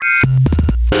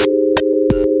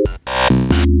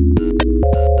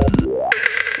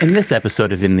In this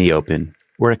episode of In the Open,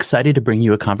 we're excited to bring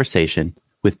you a conversation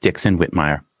with Dixon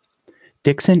Whitmire.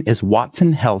 Dixon is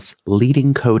Watson Health's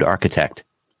leading code architect.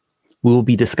 We will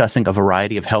be discussing a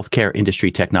variety of healthcare industry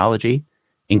technology,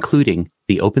 including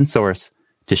the open source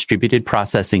distributed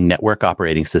processing network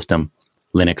operating system,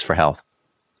 Linux for Health.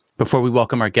 Before we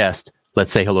welcome our guest,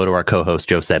 let's say hello to our co-host,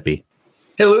 Joe Seppi.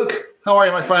 Hey, Luke. How are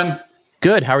you, my friend?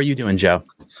 Good. How are you doing, Joe?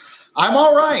 I'm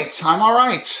all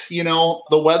right. You know,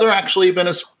 the weather actually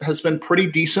has been pretty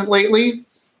decent lately,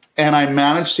 and I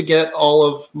managed to get all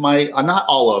of my,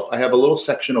 I have a little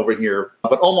section over here,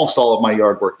 but almost all of my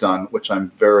yard work done, which I'm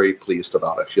very pleased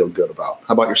about. I feel good about.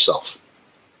 How about yourself?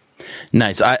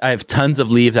 Nice. I have tons of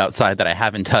leaves outside that I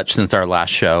haven't touched since our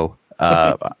last show.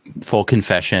 Full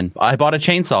confession. I bought a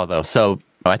chainsaw, though, so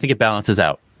I think it balances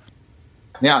out.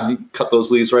 Yeah, you cut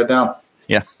those leaves right down.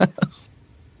 Yeah.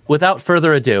 Without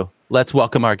further ado, let's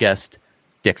welcome our guest,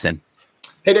 Dixon.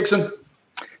 Hey, Dixon.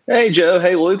 Hey, Joe.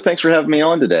 Hey, Luke. Thanks for having me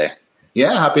on today.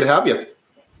 Yeah, happy to have you.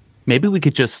 Maybe we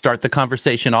could just start the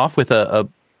conversation off with a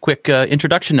quick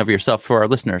introduction of yourself for our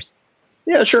listeners.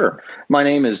 Yeah, sure. My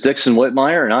name is Dixon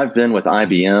Whitmire, and I've been with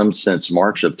IBM since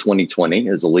March of 2020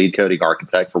 as a lead coding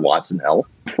architect for Watson Health.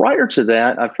 Prior to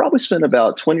that, I've probably spent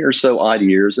about 20 or so odd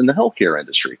years in the healthcare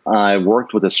industry. I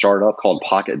worked with a startup called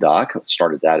PocketDoc,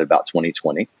 started that about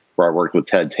 2020, where I worked with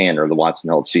Ted Tanner, the Watson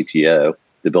Health CTO,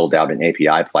 to build out an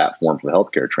API platform for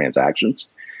healthcare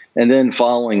transactions. And then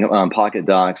following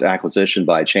PocketDoc's acquisition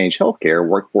by Change Healthcare,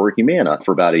 worked for Humana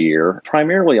for about a year,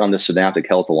 primarily on the Synaptic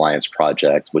Health Alliance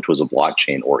project, which was a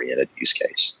blockchain-oriented use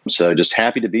case. So just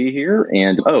happy to be here.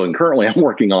 And currently I'm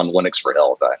working on Linux for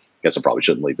Health. I guess I probably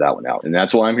shouldn't leave that one out. And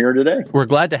that's why I'm here today. We're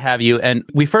glad to have you. And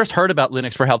we first heard about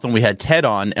Linux for Health when we had Ted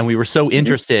on, and we were so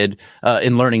interested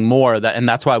in learning more. And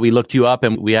that's why we looked you up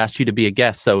and we asked you to be a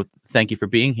guest. So thank you for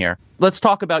being here. Let's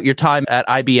talk about your time at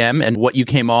IBM and what you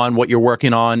came on, what you're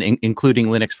working on, including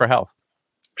Linux for Health.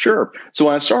 Sure. So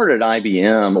when I started at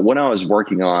IBM, what I was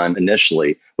working on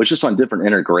initially was just on different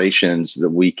integrations that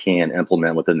we can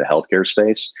implement within the healthcare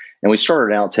space. And we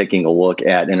started out taking a look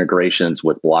at integrations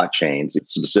with blockchains,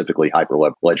 specifically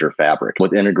Hyperledger Fabric,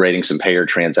 with integrating some payer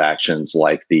transactions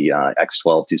like the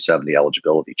X12270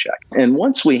 eligibility check. And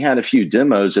once we had a few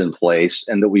demos in place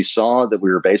and that we saw that we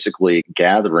were basically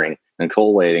gathering and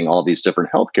collating all these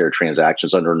different healthcare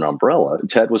transactions under an umbrella,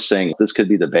 Ted was saying this could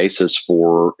be the basis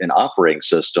for an operating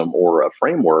system or a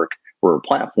framework or a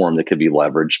platform that could be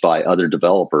leveraged by other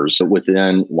developers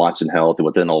within Watson Health and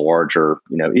within a larger,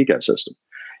 ecosystem.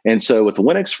 And so with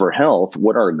Linux for Health,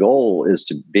 what our goal is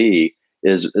to be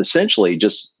is essentially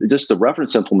just the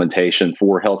reference implementation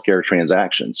for healthcare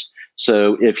transactions.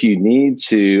 So if you need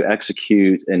to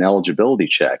execute an eligibility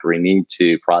check or you need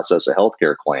to process a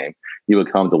healthcare claim, you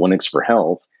would come to Linux for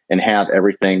Health and have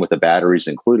everything with a batteries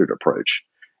included approach.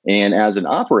 And as an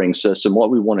operating system, what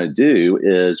we want to do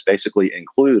is basically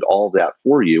include all of that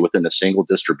for you within a single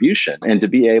distribution and to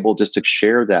be able just to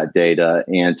share that data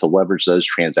and to leverage those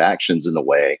transactions in a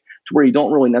way to where you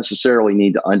don't really necessarily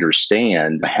need to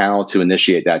understand how to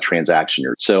initiate that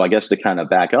transaction. So I guess to kind of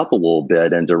back up a little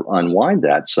bit and to unwind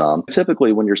that some,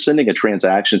 typically when you're sending a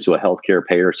transaction to a healthcare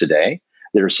payer today,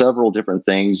 there are several different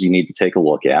things you need to take a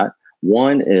look at.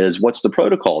 One is what's the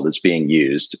protocol that's being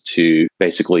used to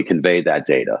basically convey that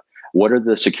data? What are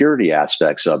the security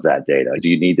aspects of that data? Do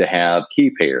you need to have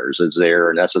key pairs? Is there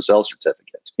an SSL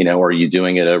certificate? Are you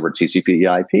doing it over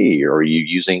TCP/IP or are you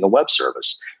using a web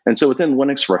service? And so within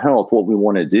Linux for Health, what we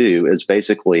want to do is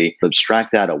basically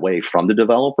abstract that away from the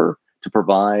developer to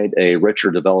provide a richer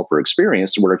developer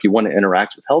experience where if you want to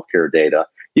interact with healthcare data,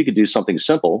 you could do something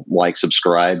simple like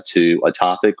subscribe to a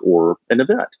topic or an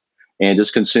event and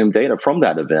just consume data from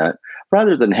that event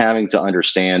rather than having to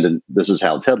understand, and this is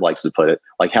how Ted likes to put it,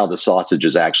 like how the sausage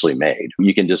is actually made.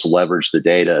 You can just leverage the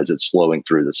data as it's flowing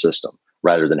through the system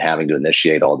rather than having to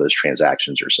initiate all those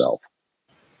transactions yourself.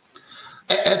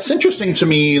 It's interesting to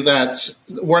me that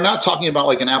we're not talking about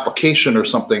like an application or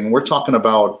something. We're talking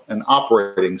about an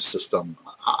operating system.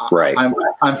 Right.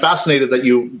 I'm fascinated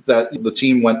that the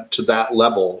team went to that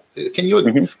level. Can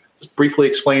you just briefly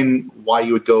explain why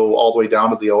you would go all the way down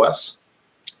to the OS?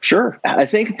 Sure. I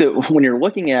think that when you're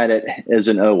looking at it as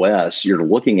an OS, you're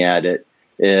looking at it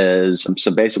as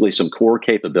some core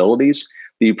capabilities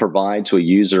that you provide to a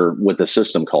user with a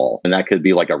system call. And that could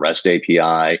be like a REST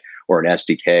API or an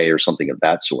SDK or something of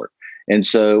that sort. And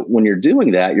so when you're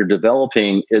doing that, you're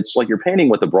developing, it's like you're painting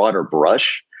with a broader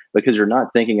brush because you're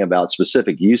not thinking about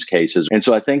specific use cases. And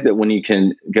so I think that when you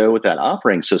can go with that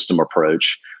operating system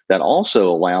approach, that also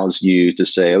allows you to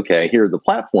say, okay, here are the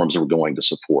platforms we're going to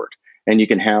support. And you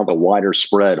can have a wider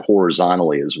spread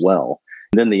horizontally as well.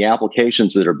 And then the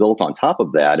applications that are built on top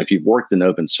of that, if you've worked in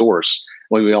open source,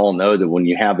 we all know that when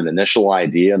you have an initial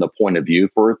idea and a point of view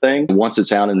for a thing, once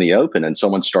it's out in the open and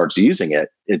someone starts using it,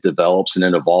 it develops and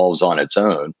it evolves on its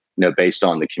own, based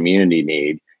on the community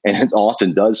need. And it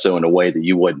often does so in a way that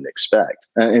you wouldn't expect.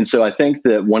 And so I think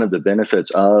that one of the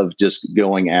benefits of just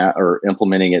going at or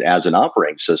implementing it as an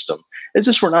operating system is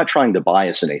just we're not trying to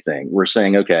bias anything. We're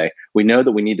saying, okay, we know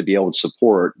that we need to be able to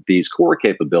support these core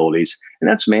capabilities. And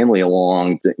that's mainly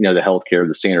along the healthcare,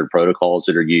 the standard protocols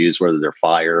that are used, whether they're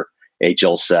FHIR,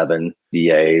 HL7,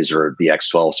 DAs, or the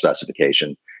X12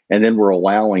 specification. And then we're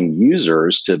allowing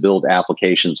users to build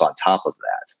applications on top of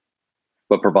that,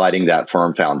 but providing that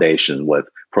firm foundation with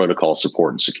protocol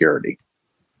support and security.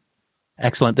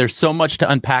 Excellent. There's so much to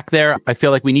unpack there. I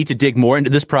feel like we need to dig more into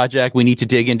this project. We need to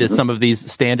dig into some of these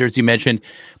standards you mentioned.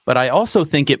 But I also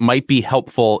think it might be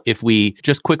helpful if we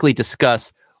just quickly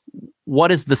discuss what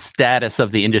is the status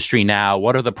of the industry now?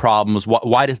 What are the problems?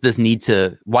 Why did this need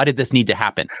to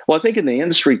happen? Well, I think in the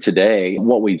industry today,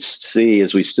 what we see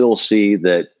is we still see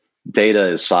that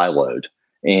data is siloed.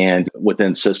 And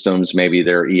within systems, maybe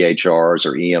they're EHRs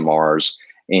or EMRs,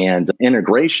 and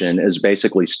integration is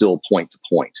basically still point to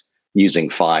point using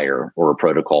FHIR or a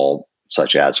protocol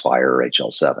such as FHIR or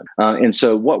HL7. And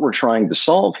so what we're trying to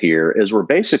solve here is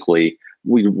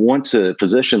we want to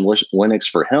position Linux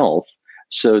for Health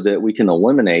so that we can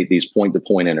eliminate these point to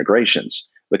point integrations.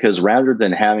 Because rather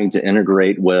than having to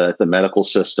integrate with a medical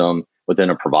system within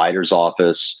a provider's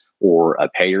office or a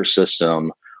payer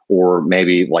system, or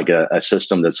maybe like a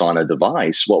system that's on a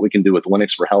device, what we can do with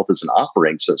Linux for Health as an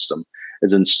operating system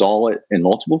is install it in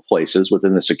multiple places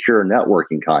within a secure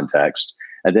networking context,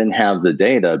 and then have the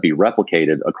data be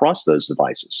replicated across those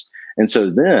devices. And so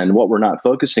then what we're not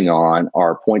focusing on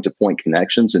are point-to-point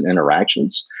connections and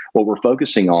interactions. What we're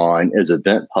focusing on is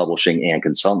event publishing and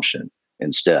consumption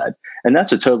instead. And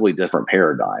that's a totally different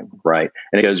paradigm, right?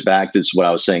 And it goes back to what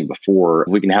I was saying before.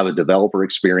 We can have a developer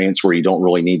experience where you don't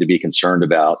really need to be concerned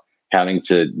about having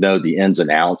to know the ins and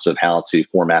outs of how to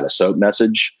format a SOAP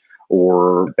message,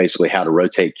 or basically how to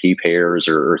rotate key pairs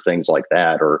or things like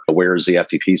that, or where is the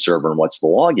FTP server and what's the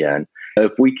login.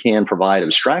 If we can provide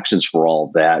abstractions for all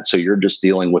of that, so you're just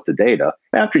dealing with the data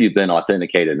after you've been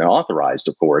authenticated and authorized,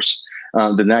 of course,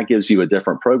 then that gives you a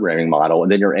different programming model.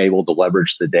 And then you're able to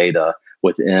leverage the data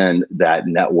within that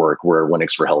network where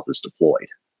Linux for Health is deployed.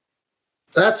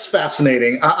 That's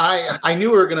fascinating. I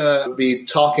knew we were going to be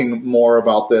talking more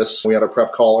about this. We had a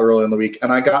prep call early in the week,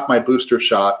 and I got my booster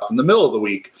shot in the middle of the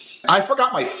week. I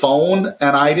forgot my phone,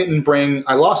 and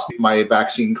I lost my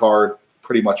vaccine card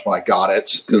pretty much when I got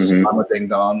it, because I'm a ding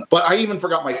dong. But I even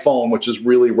forgot my phone, which is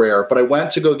really rare. But I went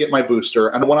to go get my booster.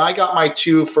 And when I got my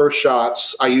 2 first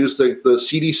shots, I used the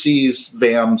CDC's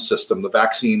VAM system, the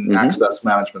Vaccine Access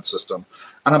Management System.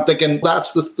 And I'm thinking,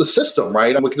 that's the system,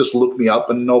 right? And we can just look me up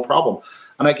and no problem.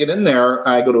 And I get in there,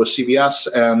 I go to a CVS,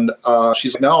 and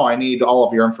she's like, no, I need all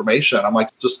of your information. I'm like,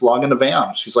 just log into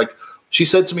VAMS. She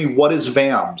said to me, what is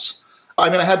VAMS? I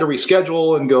mean, I had to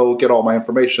reschedule and go get all my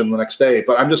information the next day.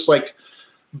 But I'm just like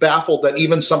baffled that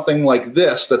even something like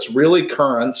this that's really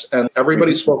current and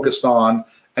everybody's focused on,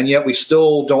 and yet we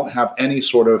still don't have any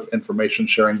sort of information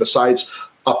sharing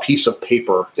besides a piece of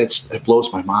paper. It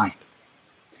blows my mind.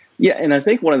 Yeah, and I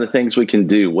think one of the things we can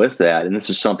do with that, and this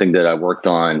is something that I worked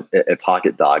on at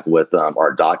PocketDoc with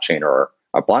our DocChain or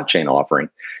our blockchain offering,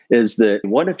 is that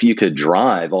what if you could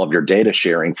drive all of your data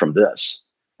sharing from this?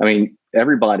 I mean,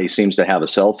 everybody seems to have a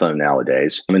cell phone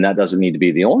nowadays. I mean, that doesn't need to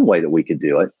be the only way that we could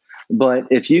do it. But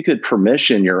if you could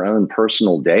permission your own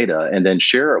personal data and then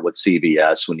share it with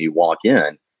CVS when you walk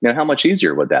in, how much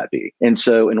easier would that be? And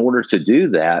so in order to do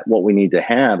that, what we need to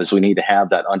have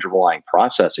that underlying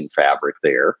processing fabric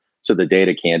there, so the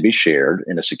data can be shared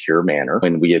in a secure manner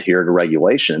when we adhere to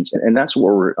regulations. And that's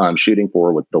what we're shooting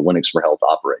for with the Linux for Health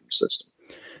operating system.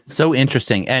 So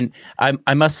interesting. And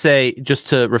I must say, just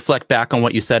to reflect back on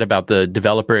what you said about the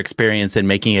developer experience and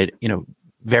making it,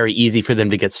 very easy for them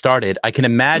to get started. I can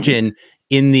imagine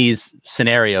in these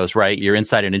scenarios, right? You're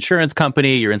inside an insurance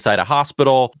company, you're inside a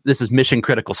hospital. This is mission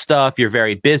critical stuff. You're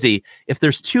very busy. If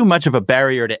there's too much of a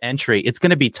barrier to entry, it's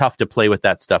going to be tough to play with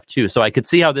that stuff too. So I could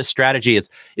see how this strategy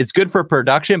it's good for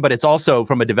production, but it's also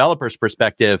from a developer's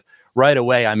perspective. Right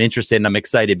away, I'm interested and I'm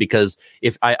excited because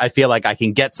if I feel like I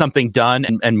can get something done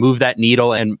and move that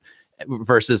needle and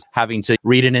versus having to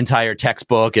read an entire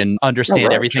textbook and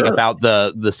understand everything about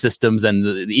the systems and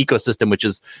the ecosystem, which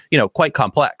is, quite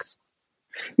complex.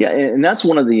 Yeah, and that's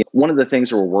one of the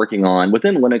things that we're working on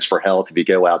within Linux for Health. If you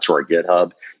go out to our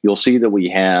GitHub, you'll see that we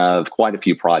have quite a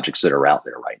few projects that are out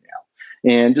there right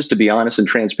now. And just to be honest and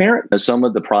transparent, some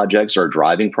of the projects are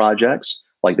driving projects.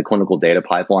 like the Clinical Data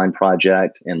Pipeline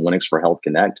Project and Linux for Health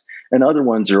Connect. And other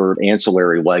ones are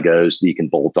ancillary Legos that you can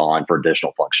bolt on for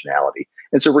additional functionality.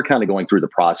 And so we're kind of going through the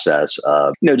process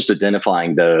of, just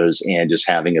identifying those and just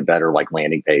having a better like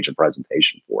landing page and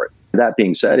presentation for it. That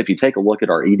being said, if you take a look at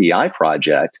our EDI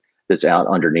project that's out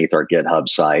underneath our GitHub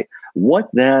site, what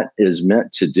that is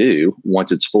meant to do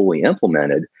once it's fully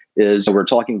implemented is we're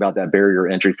talking about that barrier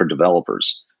entry for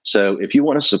developers. So if you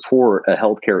want to support a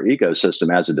healthcare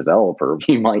ecosystem as a developer,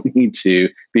 you might need to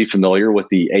be familiar with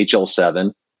the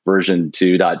HL7 version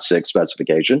 2.6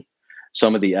 specification,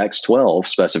 some of the X12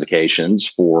 specifications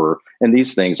for, and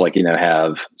these things like,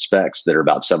 have specs that are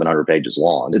about 700 pages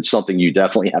long. It's something you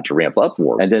definitely have to ramp up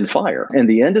for. And then FHIR. And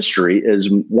the industry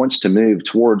wants to move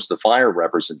towards the FHIR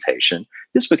representation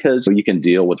just because you can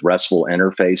deal with RESTful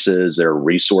interfaces, there are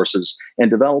resources, and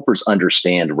developers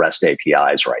understand REST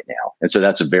APIs right now. And so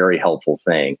that's a very helpful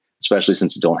thing, especially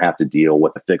since you don't have to deal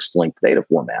with a fixed length data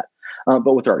format.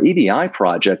 But with our EDI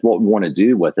project, what we want to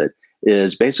do with it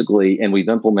is basically, and we've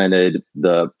implemented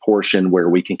the portion where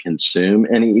we can consume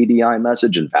any EDI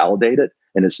message and validate it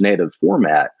in its native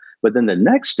format. But then the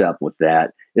next step with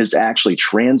that is to actually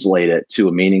translate it to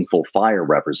a meaningful FHIR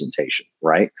representation,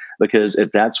 right? Because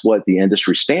if that's what the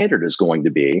industry standard is going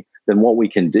to be, then what we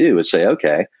can do is say,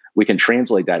 okay, we can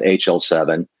translate that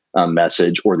HL7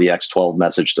 message or the X12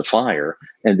 message to FHIR.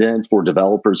 And then for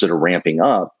developers that are ramping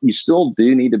up, you still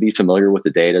do need to be familiar with the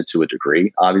data to a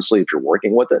degree, obviously, if you're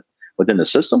working with it within the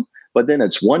system, but then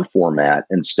it's one format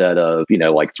instead of,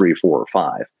 like 3, 4, or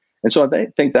 5. And so I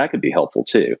think that could be helpful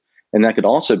too. And that could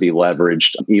also be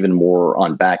leveraged even more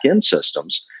on back-end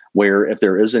systems where if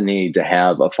there is a need to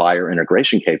have a FHIR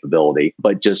integration capability,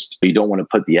 but just you don't want to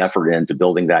put the effort into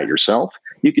building that yourself,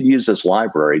 you could use this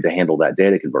library to handle that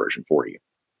data conversion for you.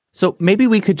 So maybe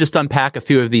we could just unpack a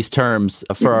few of these terms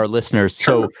for our listeners.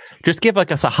 Sure. So just give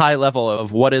us a high level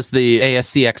of what is the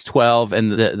ASC X12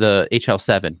 and the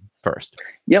HL7 first.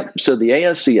 Yep. So the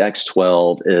ASC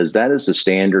X12 is the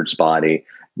standards body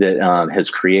that has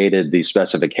created the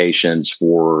specifications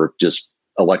for just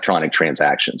electronic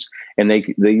transactions. And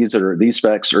these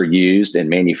specs are used in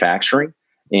manufacturing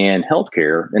and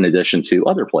healthcare in addition to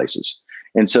other places.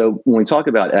 And so when we talk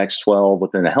about X12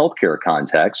 within a healthcare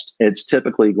context, it's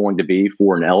typically going to be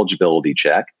for an eligibility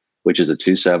check, which is a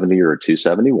 270 or a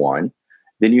 271.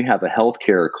 Then you have a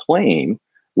healthcare claim,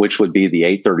 which would be the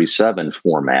 837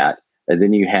 format. And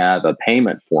then you have a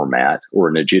payment format or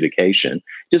an adjudication,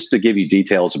 just to give you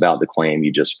details about the claim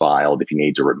you just filed if you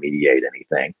need to remediate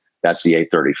anything. That's the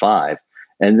 835.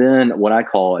 And then what I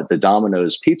call it the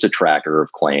Domino's pizza tracker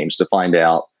of claims to find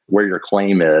out where your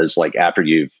claim is, like after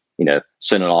you've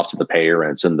send it off to the payer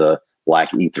and it's in the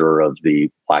black ether of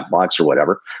the black box or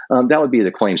whatever. That would be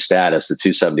the claim status, the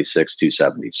 276,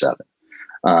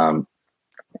 277.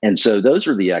 And so those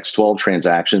are the X12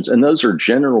 transactions, and those are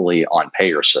generally on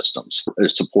payer systems. They're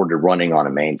supported running on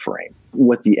a mainframe.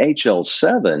 With the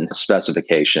HL7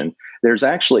 specification, there's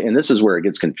actually, and this is where it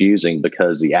gets confusing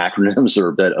because the acronyms are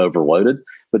a bit overloaded,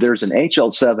 but there's an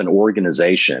HL7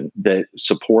 organization that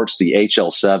supports the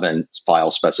HL7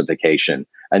 file specification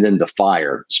and then the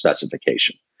FHIR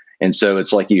specification. And so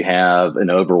it's like you have an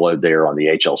overload there on the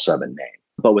HL7 name.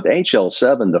 But with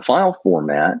HL7, the file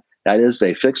format, that is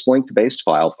a fixed length based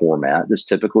file format that's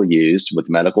typically used with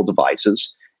medical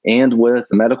devices and with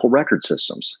medical record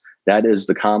systems. That is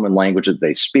the common language that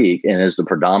they speak and is the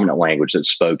predominant language that's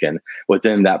spoken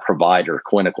within that provider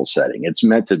clinical setting. It's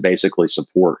meant to basically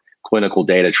support clinical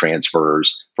data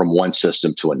transfers from one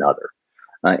system to another.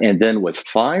 And then with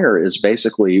FHIR is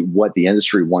basically what the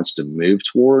industry wants to move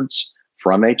towards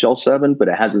from HL7, but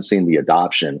it hasn't seen the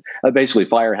adoption. Basically,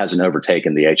 FHIR hasn't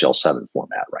overtaken the HL7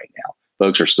 format right now.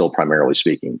 Folks are still primarily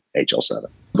speaking HL7.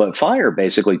 But FHIR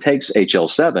basically takes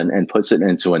HL7 and puts it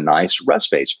into a nice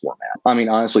REST-based format. I mean,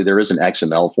 honestly, there is an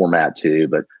XML format too,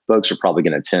 but folks are probably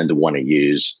going to tend to want to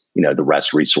use, the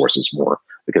REST resources more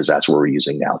because that's what we're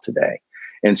using now today.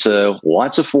 And so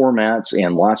lots of formats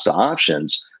and lots of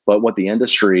options, but what the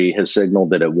industry has signaled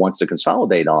that it wants to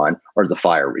consolidate on are the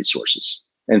FHIR resources.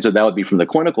 And so that would be from the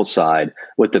clinical side,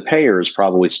 with the payers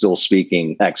probably still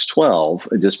speaking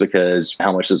X12, just because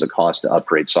how much does it cost to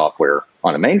upgrade software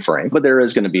on a mainframe? But there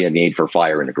is going to be a need for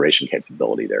FHIR integration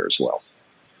capability there as well.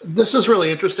 This is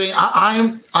really interesting.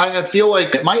 I feel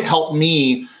like it might help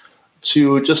me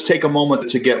to just take a moment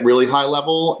to get really high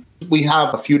level. We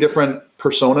have a few different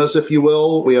personas, if you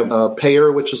will. We have a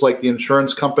payer, which is like the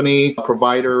insurance company, a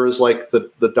provider is like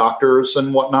the doctors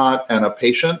and whatnot, and a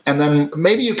patient. And then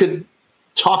maybe you could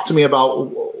talk to me about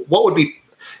what would be,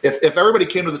 if everybody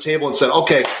came to the table and said,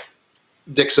 okay,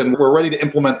 Dixon, we're ready to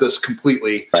implement this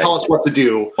completely. Right. Tell us what to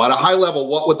do. At a high level,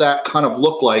 what would that kind of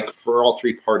look like for all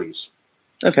three parties?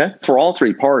 Okay. For all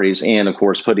three parties, and of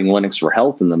course, putting Linux for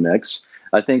Health in the mix,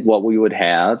 I think what we would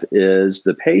have is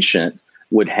the patient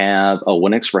would have a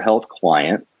Linux for Health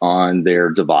client on their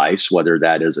device, whether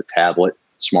that is a tablet,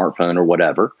 smartphone, or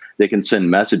whatever. They can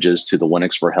send messages to the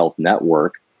Linux for Health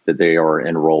network that they are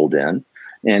enrolled in.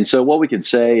 And so what we could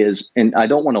say is, and I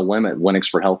don't want to limit Linux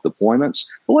for Health deployments,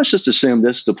 but let's just assume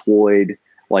this deployed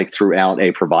like throughout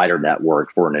a provider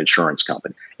network for an insurance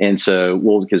company. And so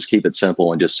we'll just keep it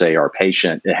simple and just say our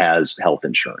patient has health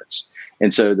insurance.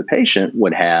 And so the patient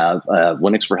would have a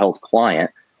Linux for Health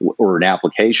client or an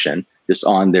application just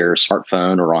on their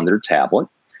smartphone or on their tablet.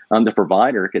 The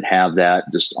provider could have that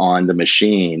just on the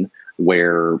machine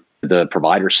where the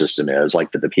provider system is,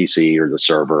 like the PC or the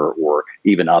server, or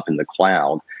even up in the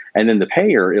cloud. And then the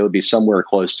payer, it would be somewhere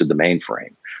close to the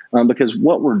mainframe. Because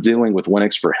what we're doing with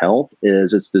Linux for Health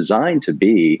is it's designed to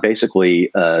be basically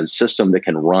a system that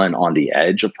can run on the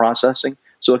edge of processing,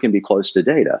 so it can be close to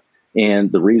data.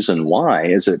 And the reason why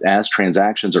is that as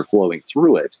transactions are flowing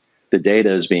through it, the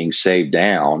data is being saved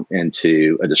down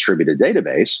into a distributed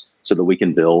database so that we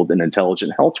can build an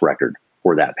intelligent health record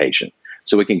for that patient.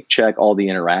 So we can check all the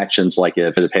interactions, like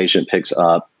if the patient picks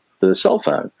up the cell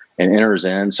phone and enters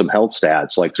in some health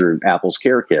stats, like through Apple's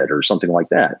Care Kit or something like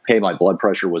that. Hey, my blood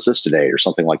pressure was this today or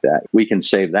something like that. We can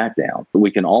save that down. But we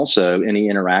can also, any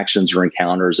interactions or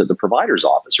encounters at the provider's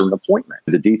office or an appointment,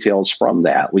 the details from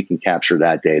that, we can capture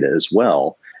that data as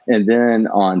well. And then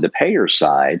on the payer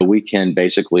side, we can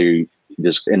basically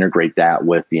just integrate that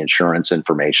with the insurance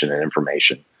information and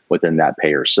information within that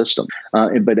payer system.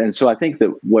 So I think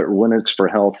that what Linux for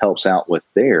Health helps out with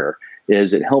there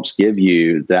is it helps give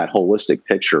you that holistic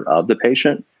picture of the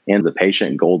patient and the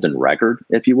patient golden record,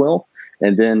 if you will.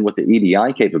 And then with the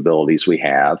EDI capabilities we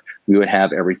would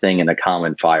have everything in a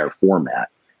common FHIR format.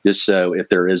 Just so if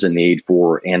there is a need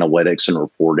for analytics and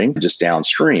reporting just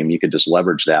downstream, you could just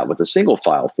leverage that with a single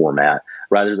file format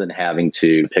rather than having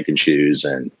to pick and choose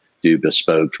and do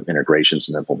bespoke integrations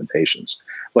and implementations.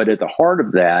 But at the heart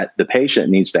of that, the patient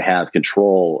needs to have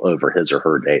control over his or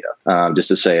her data. Just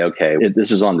to say, okay, if this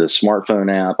is on this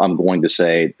smartphone app, I'm going to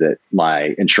say that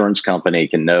my insurance company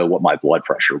can know what my blood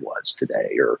pressure was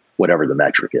today or whatever the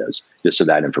metric is, just so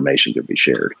that information could be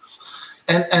shared.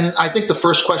 And I think the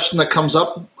first question that comes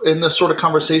up in this sort of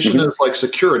conversation is like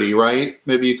security, right?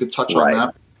 Maybe you could touch on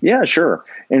that. Yeah, sure.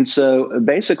 And so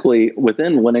basically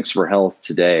within Linux for Health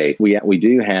today, we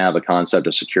do have a concept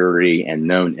of security and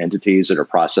known entities that are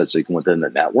processing within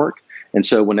the network. And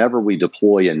so whenever we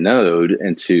deploy a node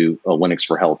into a Linux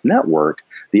for Health network,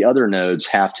 the other nodes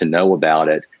have to know about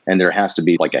it, and there has to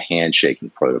be like a handshaking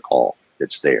protocol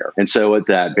that's there. And so at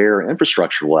that bare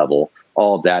infrastructure level,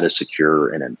 all of that is secure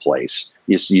and in place.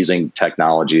 It's using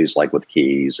technologies like with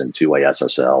keys and two-way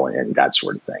SSL and that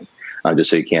sort of thing.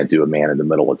 Just so you can't do a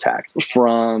man-in-the-middle attack.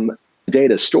 From a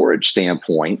data storage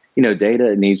standpoint,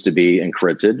 data needs to be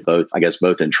encrypted,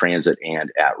 both in transit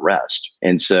and at rest.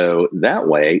 And so that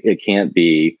way, it can't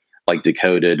be like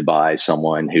decoded by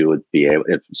someone who would be able,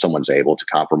 if someone's able to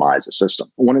compromise a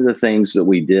system. One of the things that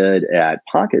we did at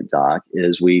PocketDoc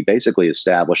is we basically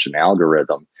established an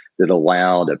algorithm that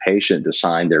allowed a patient to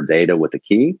sign their data with a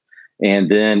key, and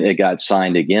then it got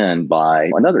signed again by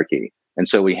another key. And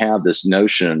so we have this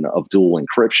notion of dual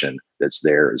encryption that's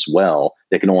there as well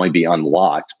that can only be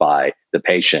unlocked by the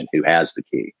patient who has the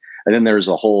key. And then there's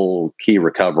a whole key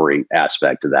recovery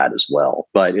aspect to that as well.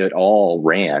 But it all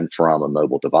ran from a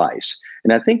mobile device.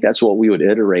 And I think that's what we would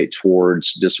iterate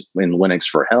towards just in Linux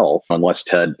for Health, unless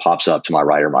Ted pops up to my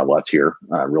right or my left here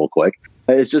real quick.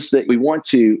 It's just that we want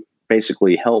to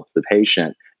basically help the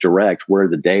patient direct where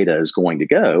the data is going to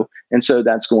go. And so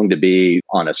that's going to be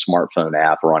on a smartphone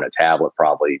app or on a tablet,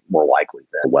 probably more likely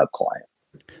than a web client.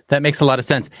 That makes a lot of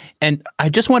sense. And I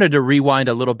just wanted to rewind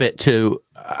a little bit to,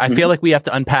 I feel like we have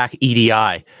to unpack EDI.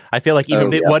 I feel like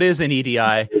what is an EDI?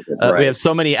 Right. We have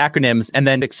so many acronyms, and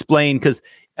then explain, because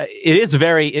it is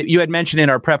you had mentioned in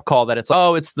our prep call that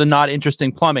it's the not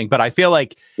interesting plumbing. But I feel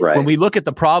like when we look at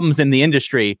the problems in the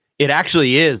industry, it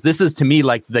actually is. This is to me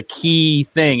like the key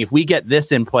thing. If we get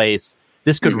this in place,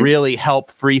 this could really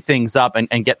help free things up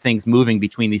and get things moving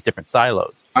between these different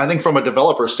silos. I think from a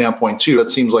developer standpoint, too, that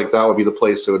seems like that would be the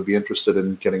place that would be interested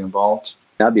in getting involved.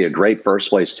 That'd be a great first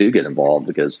place to get involved,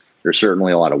 because there's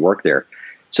certainly a lot of work there.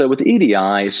 So with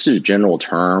EDI, this is a general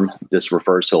term. This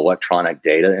refers to electronic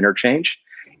data interchange.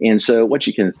 And so what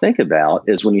you can think about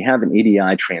is when you have an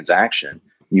EDI transaction,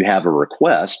 you have a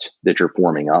request that you're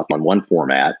forming up on one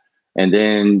format, and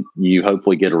then you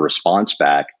hopefully get a response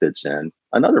back that's in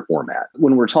another format.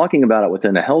 When we're talking about it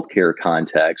within a healthcare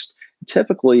context,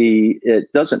 typically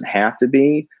it doesn't have to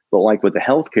be, but like with the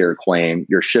healthcare claim,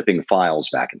 you're shipping files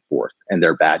back and forth and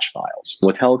they're batch files.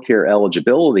 With healthcare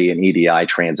eligibility, an EDI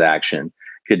transaction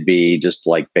could be just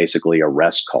like basically a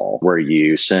REST call where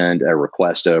you send a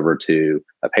request over to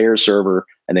a payer server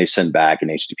and they send back an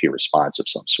HTTP response of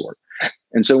some sort.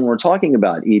 And so when we're talking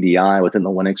about EDI within the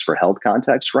Linux for Health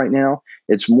context right now,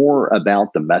 it's more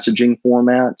about the messaging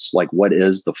formats, like what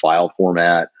is the file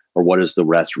format or what is the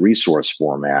REST resource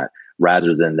format,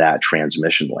 rather than that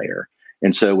transmission layer.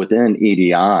 And so within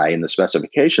EDI and the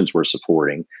specifications we're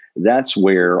supporting, that's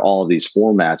where all of these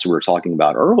formats we were talking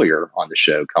about earlier on the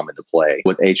show come into play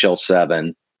with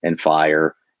HL7 and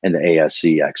FHIR and the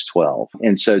ASC X12.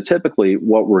 And so typically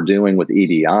what we're doing with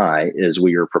EDI is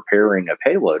we are preparing a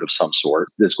payload of some sort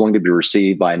that's going to be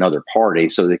received by another party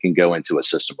so they can go into a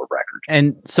system of record.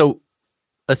 And so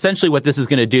essentially what this is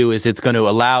going to do is it's going to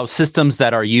allow systems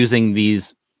that are using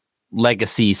these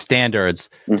legacy standards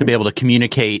to be able to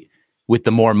communicate with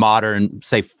the more modern,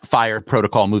 say, FHIR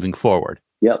protocol moving forward.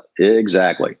 Yep,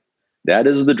 exactly. That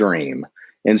is the dream.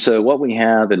 And so what we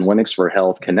have in Linux for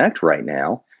Health Connect right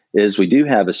now is we do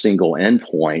have a single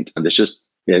endpoint. And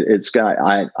it's got,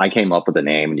 I came up with a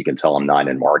name, and you can tell I'm not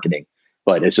in marketing,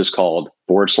 but it's just called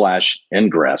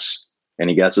 /ingress.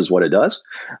 Any guesses what it does?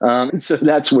 So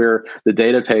that's where the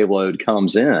data payload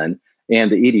comes in. And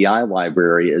the EDI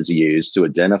library is used to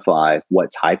identify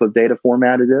what type of data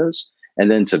format it is,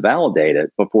 and then to validate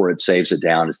it before it saves it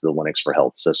down into the Linux for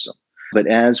Health system. But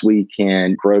as we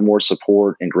can grow more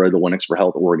support and grow the Linux for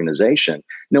Health organization,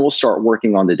 then we'll start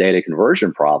working on the data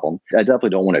conversion problem. I definitely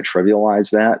don't want to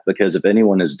trivialize that, because if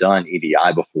anyone has done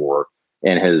EDI before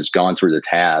and has gone through the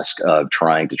task of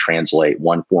trying to translate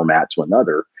one format to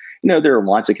another, there are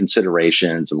lots of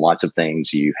considerations and lots of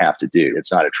things you have to do.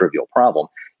 It's not a trivial problem.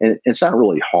 And it's not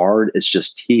really hard. It's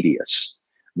just tedious,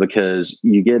 because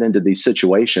you get into these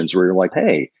situations where you're like,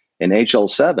 hey, in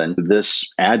HL7, this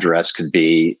address could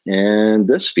be in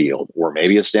this field, or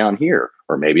maybe it's down here,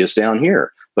 or maybe it's down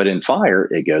here. But in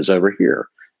FHIR, it goes over here.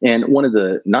 And one of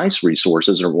the nice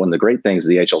resources, or one of the great things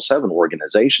the HL7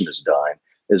 organization has done,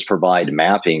 is provide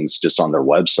mappings just on their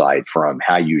website from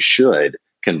how you should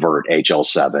convert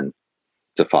HL7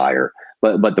 to FHIR.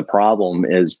 But the problem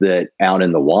is that out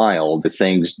in the wild, the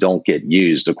things don't get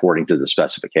used according to the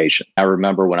specification. I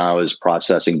remember when I was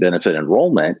processing benefit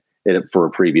enrollment for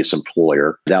a previous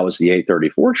employer, that was the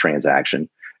 834 transaction.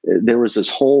 There was this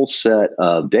whole set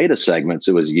of data segments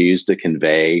that was used to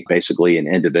convey basically an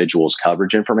individual's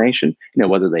coverage information,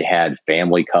 whether they had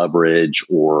family coverage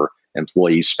or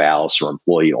employee spouse or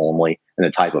employee only, and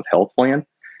the type of health plan.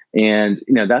 And,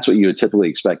 that's what you would typically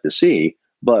expect to see.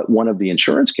 But one of the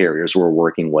insurance carriers we're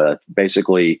working with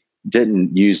basically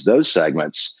didn't use those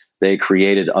segments. They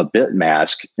created a bit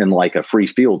mask in like a free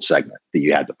field segment that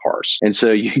you had to parse. And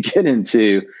so you get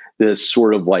into this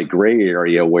sort of like gray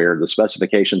area where the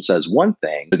specification says one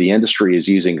thing, but the industry is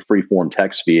using free-form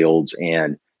text fields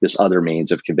and this other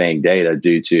means of conveying data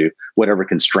due to whatever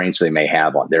constraints they may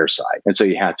have on their side. And so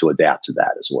you have to adapt to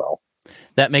that as well.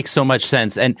 That makes so much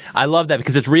sense. And I love that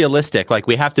because it's realistic. Like,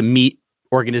 we have to meet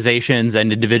organizations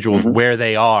and individuals where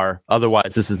they are.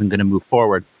 Otherwise, this isn't going to move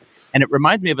forward. And it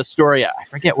reminds me of a story. I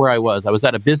forget where I was. I was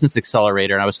at a business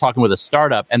accelerator and I was talking with a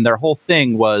startup, and their whole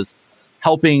thing was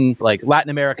helping like Latin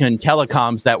American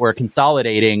telecoms that were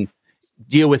consolidating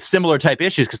deal with similar type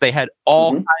issues, because they had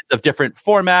all kinds of different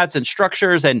formats and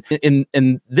structures. And in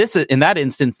that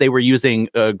instance, they were using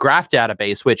a graph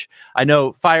database, which I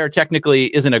know FHIR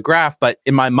technically isn't a graph, but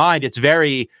in my mind, it's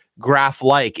very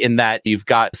graph-like in that you've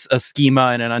got a schema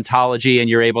and an ontology, and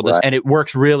you're able to, and it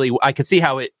works really. I could see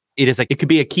how it is like, it could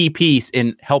be a key piece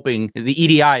in helping. The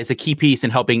EDI is a key piece in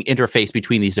helping interface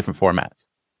between these different formats.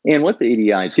 And with the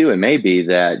EDI too, it may be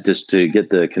that just to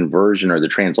get the conversion or the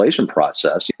translation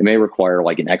process, it may require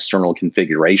like an external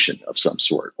configuration of some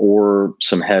sort, or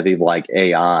some heavy like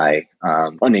AI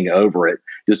running over it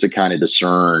just to kind of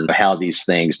discern how these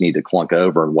things need to clunk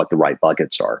over and what the right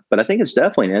buckets are. But I think it's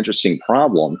definitely an interesting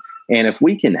problem. And if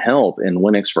we can help in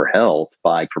Linux for Health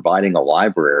by providing a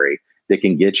library that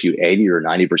can get you 80 or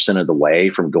 90% of the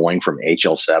way from going from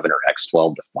HL7 or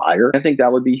X12 to FHIR, I think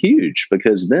that would be huge,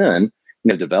 because then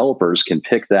developers can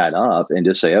pick that up and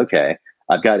just say, okay,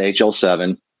 I've got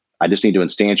HL7. I just need to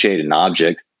instantiate an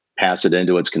object, pass it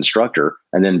into its constructor,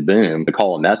 and then boom, to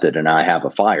call a method, and I have a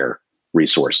FHIR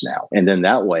resource now. And then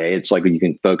that way, it's like you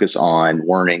can focus on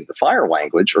learning the FHIR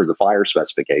language or the FHIR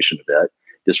specification a bit,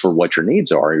 just for what your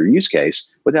needs are, your use case,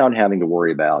 without having to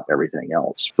worry about everything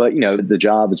else. But, the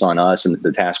job is on us, and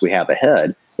the task we have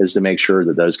ahead is to make sure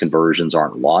that those conversions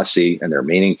aren't lossy and they're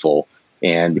meaningful,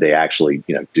 and they actually,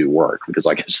 do work, because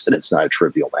like I said, it's not a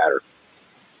trivial matter.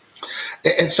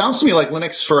 It sounds to me like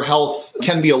Linux for Health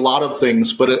can be a lot of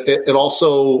things, but it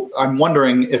also, I'm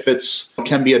wondering if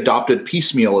can be adopted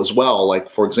piecemeal as well. Like,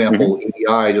 for example,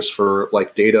 EDI just for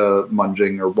like data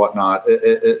munging or whatnot.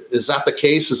 Is that the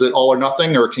case? Is it all or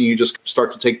nothing, or can you just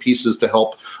start to take pieces to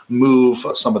help move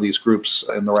some of these groups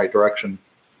in the right direction?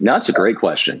 That's a great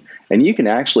question. And you can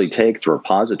actually take the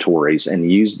repositories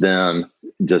and use them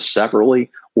just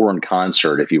separately or in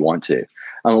concert if you want to.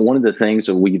 One of the things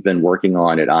that we've been working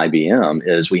on at IBM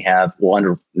is we have,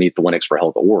 underneath the Linux for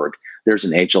Health org, there's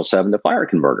an HL7 to FHIR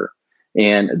converter.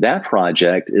 And that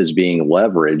project is being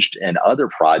leveraged in other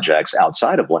projects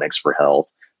outside of Linux for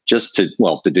Health just to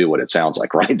do what it sounds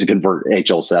like, right? To convert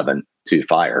HL7 to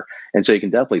FHIR. And so you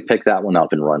can definitely pick that one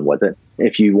up and run with it.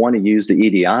 If you want to use the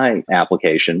EDI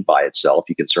application by itself,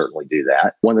 you can certainly do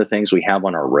that. One of the things we have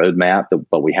on our roadmap,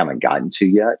 but we haven't gotten to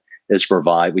yet, is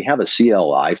we have a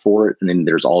CLI for it, and then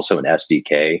there's also an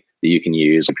SDK that you can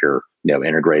use if you're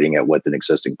integrating it with an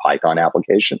existing Python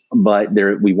application. But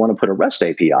we want to put a REST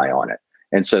API on it.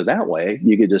 And so that way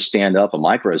you could just stand up a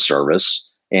microservice,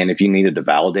 and if you needed to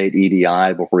validate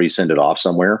EDI before you send it off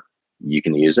somewhere, you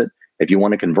can use it. If you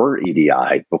want to convert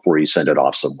EDI before you send it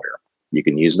off somewhere, you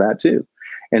can use that too.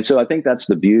 And so I think that's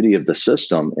the beauty of the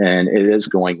system. And it is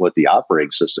going with the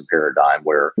operating system paradigm,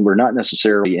 where we're not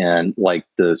necessarily in like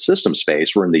the system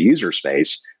space, we're in the user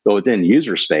space. But within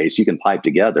user space, you can pipe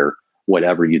together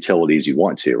whatever utilities you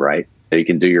want to, right? You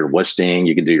can do your listing,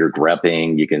 you can do your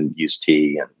grepping, you can use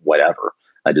T and whatever,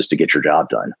 just to get your job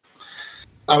done.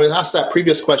 I was asked that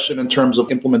previous question in terms of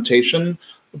implementation,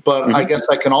 but I guess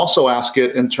I can also ask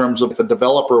it in terms of if a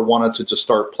developer wanted to just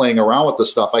start playing around with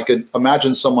this stuff. I could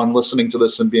imagine someone listening to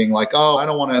this and being like, oh, I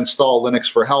don't want to install Linux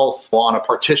for Health on a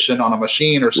partition on a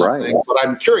machine or something, right. But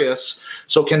I'm curious.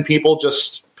 So can people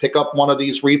just pick up one of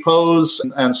these repos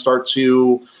and start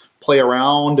to play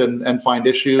around and find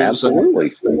issues and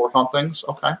work on things?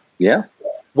 Okay. Yeah.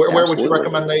 Where would you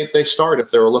recommend they start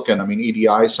if they were looking? I mean,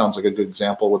 EDI sounds like a good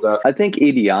example with that. I think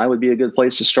EDI would be a good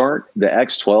place to start. The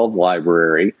X12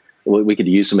 library, we could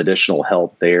use some additional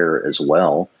help there as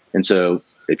well. And so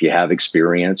if you have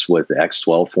experience with the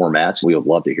X12 formats, we would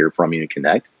love to hear from you and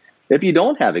connect. If you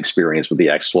don't have experience with the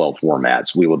X12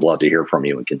 formats, we would love to hear from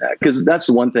you and connect. Because that's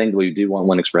the one thing we do want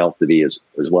Linux for Health to be as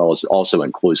well as also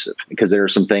inclusive. Because there are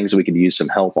some things we could use some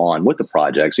help on with the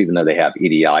projects, even though they have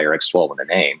EDI or X12 in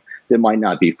the name. It might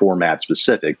not be format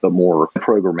specific, but more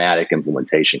programmatic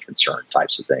implementation concern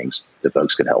types of things that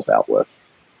folks can help out with.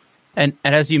 And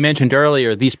as you mentioned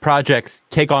earlier, these projects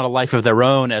take on a life of their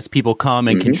own as people come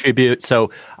and contribute.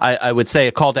 So I would say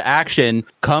a call to action,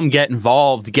 come get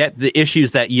involved, get the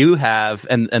issues that you have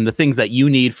and the things that you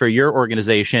need for your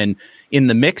organization in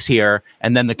the mix here.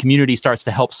 And then the community starts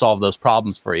to help solve those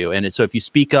problems for you. And so if you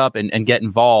speak up and get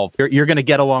involved, you're going to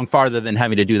get along farther than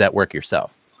having to do that work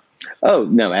yourself. Oh,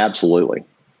 no, absolutely.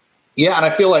 Yeah, and I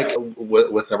feel like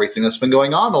with everything that's been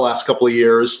going on the last couple of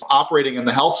years, operating in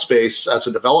the health space as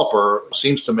a developer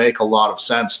seems to make a lot of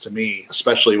sense to me,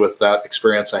 especially with that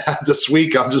experience I had this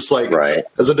week. I'm just like,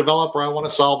 As a developer, I want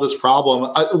to solve this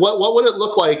problem. What would it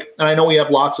look like? And I know we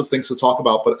have lots of things to talk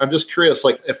about, but I'm just curious,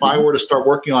 like if I were to start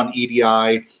working on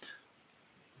EDI,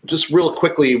 just real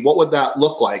quickly, what would that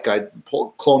look like? I'd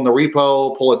clone the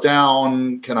repo, pull it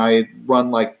down. Can I run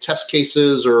like test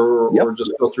cases or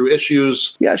just go through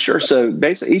issues? Yeah, sure. So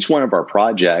basically, each one of our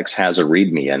projects has a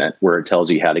README in it where it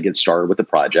tells you how to get started with the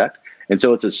project. And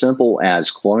so it's as simple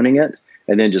as cloning it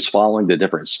and then just following the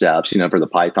different steps. For the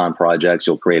Python projects,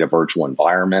 you'll create a virtual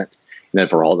environment. And then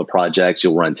for all the projects,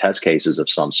 you'll run test cases of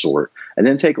some sort and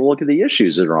then take a look at the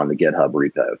issues that are on the GitHub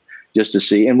repo. Just to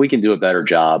see, and we can do a better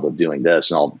job of doing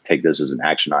this, and I'll take this as an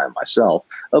action item myself,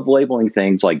 of labeling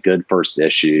things like good first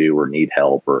issue or need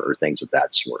help or things of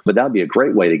that sort. But that would be a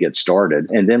great way to get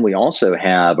started. And then we also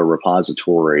have a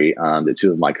repository that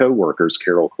two of my coworkers,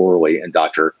 Carol Corley and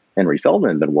Dr. Henry Feldman,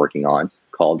 have been working on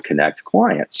called Connect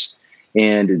Clients.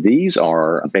 And these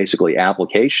are basically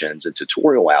applications and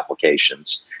tutorial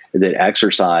applications that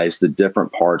exercise the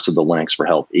different parts of the Linux for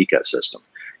Health ecosystem.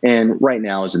 And right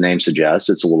now, as the name suggests,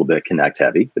 it's a little bit Connect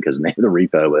heavy because the name of the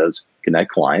repo is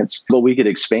Connect Clients. But we could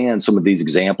expand some of these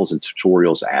examples and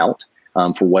tutorials out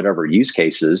for whatever use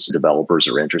cases developers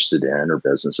are interested in or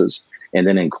businesses, and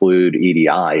then include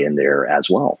EDI in there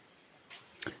as well.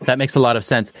 That makes a lot of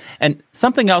sense. And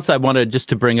something else I wanted just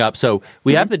to bring up. So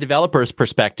we have the developer's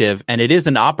perspective, and it is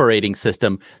an operating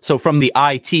system. So from the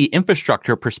IT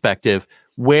infrastructure perspective,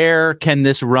 where can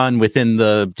this run within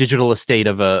the digital estate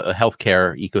of a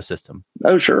healthcare ecosystem?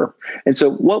 Oh, sure. And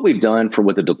so what we've done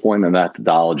with the deployment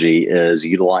methodology is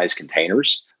utilize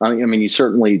containers. I mean, you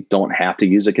certainly don't have to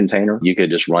use a container. You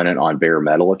could just run it on bare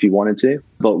metal if you wanted to.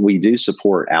 But we do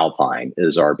support Alpine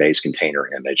as our base container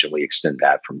image, and we extend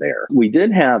that from there. We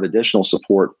did have additional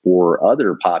support for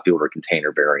other popular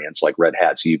container variants like Red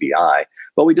Hat's UBI,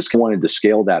 but we just wanted to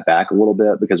scale that back a little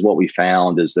bit because what we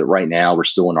found is that right now we're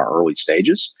still in our early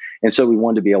stages. And so we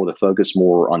wanted to be able to focus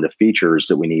more on the features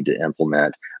that we need to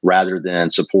implement rather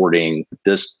than supporting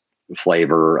this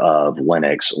flavor of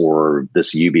Linux or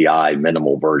this UBI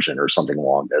minimal version or something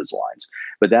along those lines.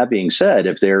 But that being said,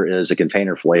 if there is a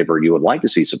container flavor you would like to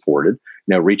see supported,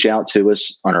 reach out to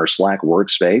us on our Slack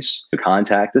workspace,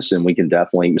 contact us, and we can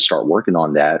definitely start working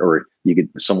on that. Or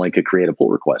someone could create a pull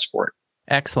request for it.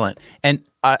 Excellent. And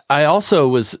I also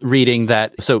was reading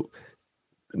that,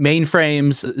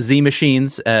 mainframes, Z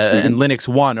machines, and Linux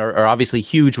One are obviously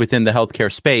huge within the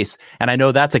healthcare space. And I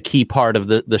know that's a key part of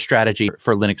the strategy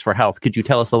for Linux for Health. Could you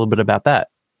tell us a little bit about that?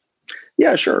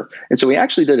 Yeah, sure. And so we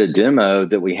actually did a demo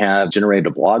that we have generated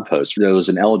a blog post. There was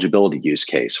an eligibility use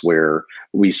case where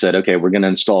we said, okay, we're going to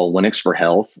install Linux for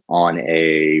Health on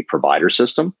a provider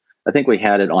system. I think we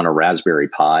had it on a Raspberry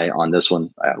Pi on this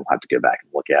one. I'll have to go back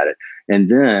and look at it. And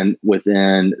then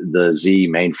within the Z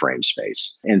mainframe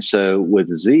space. And so with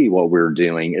Z, what we're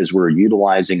doing is we're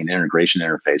utilizing an integration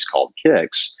interface called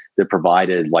Kix that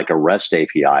provided like a REST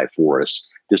API for us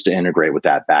just to integrate with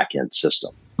that backend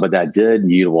system. But that did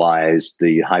utilize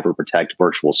the HyperProtect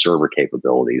virtual server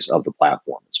capabilities of the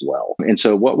platform as well. And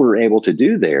so what we're able to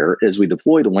do there is we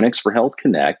deployed Linux for Health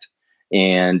Connect.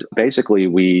 And basically,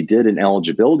 we did an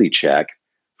eligibility check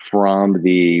from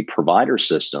the provider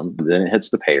system, then it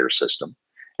hits the payer system.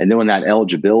 And then when that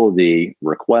eligibility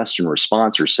request and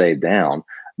response are saved down,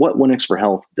 what Linux for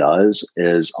Health does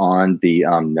is on the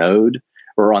node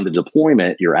or on the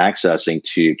deployment you're accessing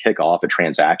to kick off a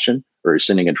transaction or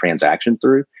sending a transaction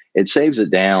through, it saves it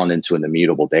down into an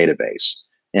immutable database.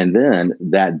 And then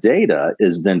that data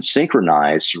is then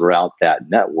synchronized throughout that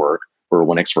network where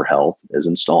Linux for Health is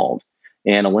installed.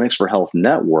 And a Linux for Health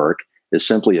network is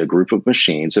simply a group of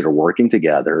machines that are working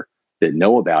together, that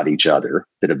know about each other,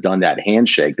 that have done that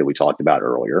handshake that we talked about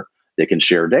earlier, that can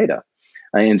share data.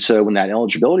 And so when that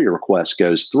eligibility request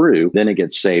goes through, then it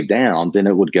gets saved down, then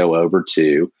it would go over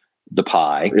to the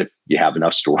Pi, if you have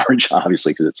enough storage,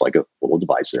 obviously, because it's like a little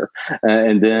device there.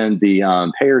 And then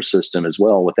the payer system as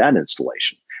well with that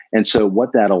installation. And so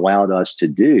what that allowed us to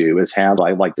do is have,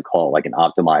 I like to call it like an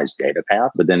optimized data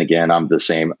path. But then again, I'm the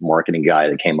same marketing guy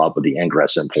that came up with the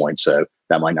ingress endpoint. So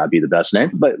that might not be the best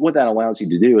name. But what that allows you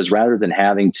to do is rather than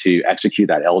having to execute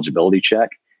that eligibility check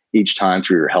each time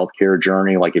through your healthcare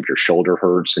journey, like if your shoulder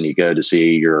hurts and you go to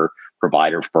see your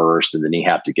provider first, and then you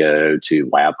have to go to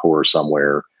LabCorp or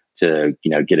somewhere to,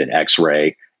 get an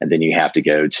x-ray, and then you have to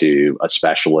go to a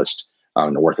specialist,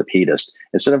 an orthopedist.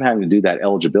 Instead of having to do that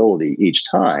eligibility each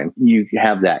time, you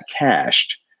have that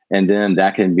cached, and then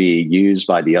that can be used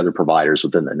by the other providers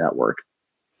within the network.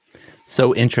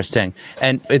 So interesting.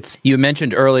 And you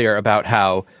mentioned earlier about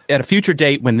how at a future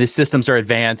date when these systems are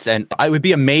advanced, and it would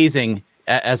be amazing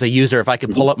as a user if I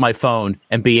could pull up my phone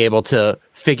and be able to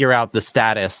figure out the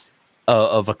status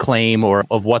of a claim or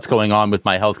of what's going on with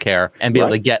my healthcare and be able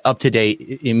to get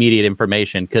up-to-date immediate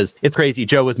information. Because it's crazy.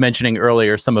 Joe was mentioning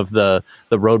earlier some of the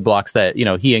roadblocks that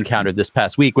he encountered this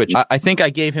past week, which I think I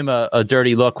gave him a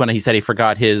dirty look when he said he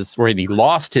forgot he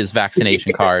lost his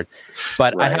vaccination card.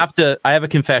 But I have a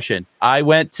confession. I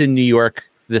went to New York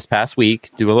this past week,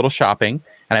 do a little shopping,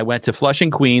 and I went to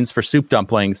Flushing, Queens for soup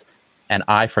dumplings, and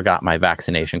I forgot my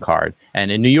vaccination card.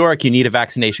 And in New York, you need a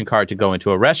vaccination card to go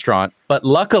into a restaurant. But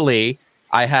luckily,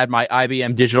 I had my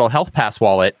IBM Digital Health Pass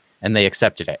wallet, and they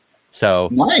accepted it. So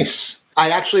nice. I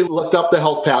actually looked up the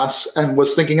Health Pass and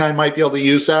was thinking I might be able to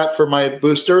use that for my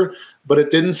booster, but it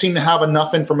didn't seem to have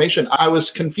enough information. I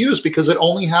was confused because it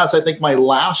only has, I think, my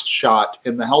last shot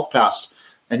in the Health Pass.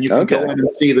 And you can go in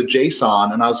and see the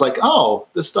JSON. And I was like, oh,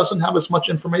 this doesn't have as much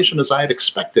information as I had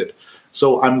expected.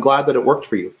 So I'm glad that it worked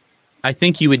for you. I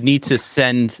think you would need to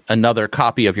send another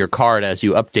copy of your card as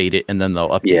you update it, and then they'll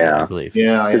update it, I believe.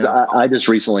 Yeah. Because I just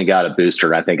recently got a booster,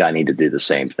 and I think I need to do the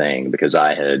same thing because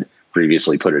I had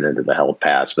previously put it into the Health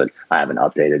Pass, but I haven't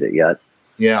updated it yet.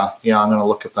 Yeah, I'm going to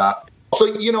look at that.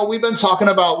 So, we've been talking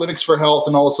about Linux for Health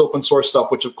and all this open source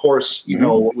stuff, which, of course,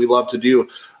 we love to do.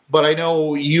 But I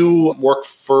know you work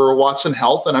for Watson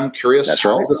Health, and I'm curious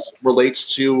how this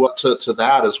relates to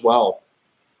that as well.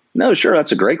 No, sure.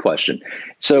 That's a great question.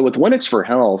 So with Linux for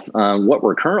Health, what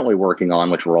we're currently working on,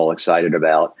 which we're all excited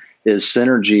about, is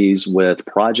synergies with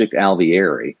Project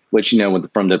Alveari, which,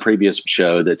 from the previous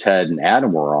show that Ted and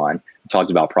Adam were on,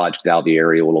 talked about Project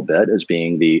Alveari a little bit as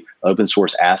being the open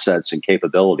source assets and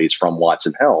capabilities from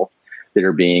Watson Health that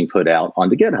are being put out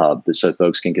onto GitHub so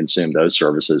folks can consume those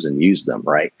services and use them,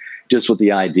 right? Just with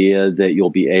the idea that you'll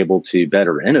be able to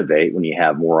better innovate when you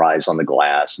have more eyes on the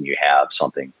glass and you have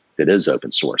something that is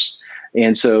open source.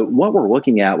 And so what we're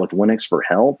looking at with Linux for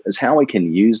Health is how we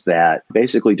can use that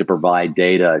basically to provide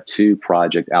data to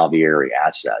Project Alveari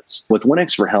assets. With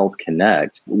Linux for Health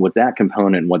Connect, with that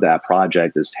component, what that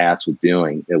project is tasked with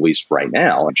doing, at least right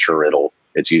now, I'm sure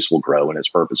its use will grow and its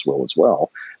purpose will as well.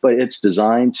 But it's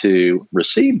designed to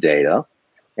receive data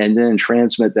and then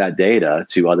transmit that data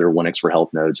to other Linux for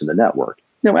Health nodes in the network,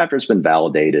 after it's been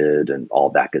validated and all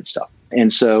that good stuff.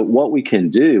 And so what we can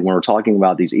do when we're talking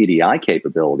about these EDI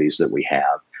capabilities that we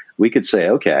have, we could say,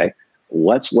 okay,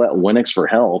 let's let Linux for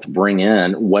Health bring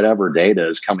in whatever data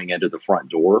is coming into the front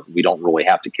door. We don't really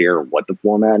have to care what the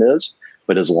format is,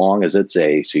 but as long as it's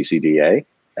a CCDA,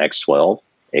 X12,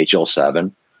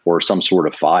 HL7, or some sort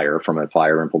of FHIR from a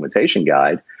FHIR implementation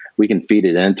guide, we can feed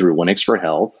it in through Linux for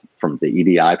Health from the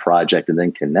EDI project and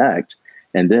then connect.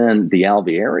 And then the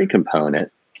Alveari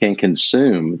component can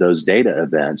consume those data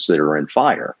events that are in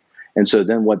FHIR. And so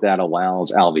then what that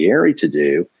allows Alveari to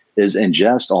do is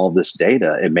ingest all of this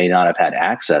data it may not have had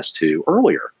access to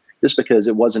earlier, just because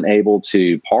it wasn't able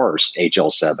to parse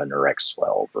HL7 or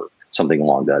X12 or something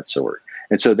along that sort.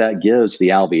 And so that gives the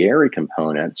Alveari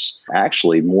components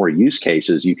actually more use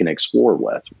cases you can explore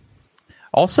with.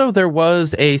 Also, there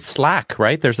was a Slack,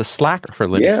 right? There's a Slack for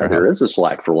Linux for Health. Yeah, there is a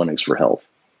Slack for Linux for Health.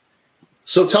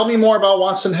 So tell me more about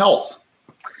Watson Health.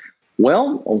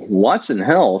 Well, Watson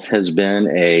Health has been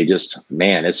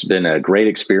it's been a great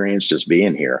experience just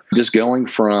being here. Just going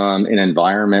from an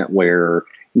environment where,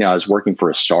 I was working for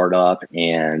a startup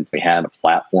and we had a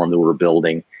platform that we were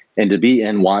building, and to be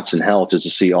in Watson Health just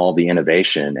to see all the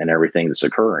innovation and everything that's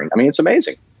occurring. I mean, it's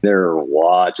amazing. There are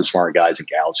lots of smart guys and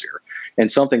gals here. And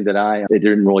something that it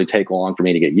didn't really take long for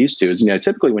me to get used to is,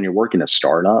 typically when you're working a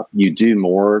startup, you do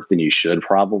more than you should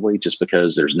probably just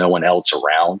because there's no one else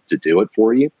around to do it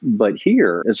for you. But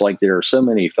here, it's like there are so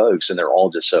many folks and they're all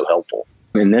just so helpful.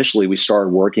 Initially, we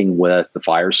started working with the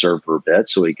FHIR server a bit,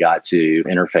 so we got to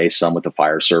interface some with the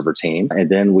FHIR server team. And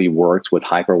then we worked with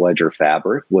Hyperledger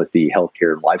Fabric with the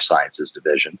Healthcare and Life Sciences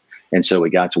division. And so we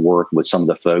got to work with some of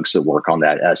the folks that work on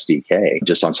that SDK,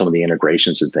 just on some of the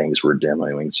integrations and things we're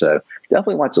demoing. So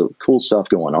definitely lots of cool stuff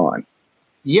going on.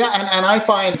 Yeah, and I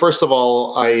find, first of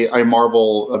all, I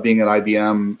marvel being at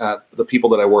IBM at the people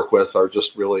that I work with are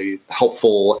just really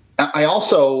helpful. I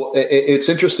also, it's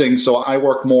interesting, so I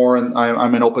work more, and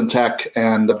I'm in open tech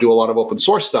and do a lot of open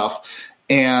source stuff.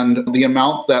 And the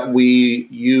amount that we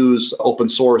use open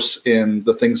source in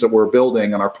the things that we're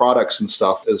building and our products and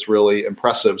stuff is really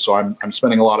impressive. So I'm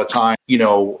spending a lot of time,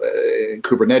 in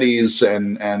Kubernetes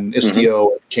and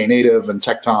Istio, Knative and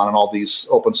Tekton and all these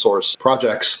open source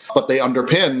projects, but they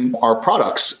underpin our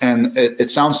products. And it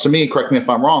sounds to me, correct me if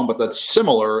I'm wrong, but that's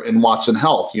similar in Watson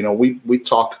Health.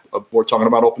 We're talking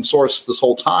about open source this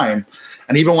whole time.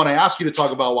 And even when I ask you to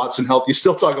talk about Watson Health, you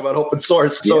still talk about open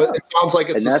source. So it sounds like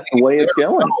it's that's the way it's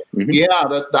going. Mm-hmm.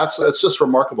 Yeah, it's just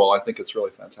remarkable. I think it's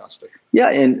really fantastic. Yeah,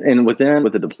 and with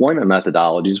the deployment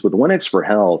methodologies, with Linux for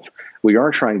Health, we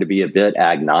are trying to be a bit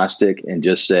agnostic and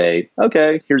just say,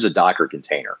 okay, here's a Docker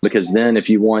container. Because then if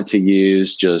you want to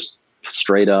use just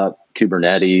straight up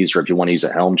Kubernetes, or if you want to use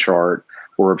a Helm chart,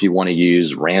 or if you want to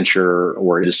use Rancher,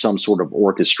 or just some sort of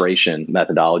orchestration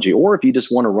methodology, or if you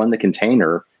just want to run the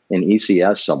container in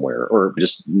ECS somewhere, or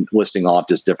just listing off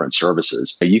just different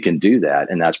services, you can do that,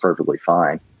 and that's perfectly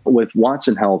fine. With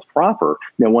Watson Health proper,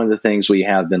 one of the things we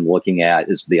have been looking at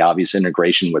is the obvious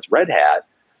integration with Red Hat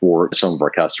for some of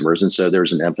our customers. And so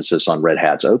there's an emphasis on Red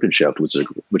Hat's OpenShift,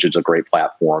 which is a great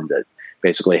platform that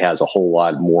basically has a whole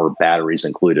lot more batteries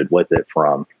included with it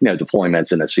from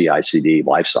deployments in a CI/CD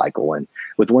lifecycle. And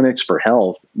with Linux for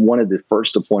Health, one of the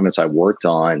first deployments I worked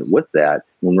on with that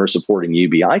when we're supporting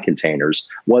UBI containers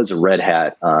was a Red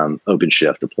Hat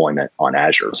OpenShift deployment on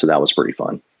Azure. So that was pretty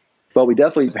fun. But we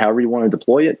definitely, however you want to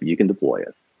deploy it, you can deploy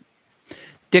it.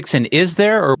 Dixon, is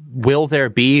there or will there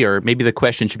be, or maybe the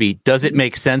question should be, does it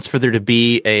make sense for there to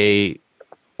be a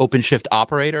OpenShift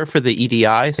operator for the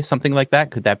EDI, something like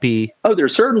that? Could that be? Oh, there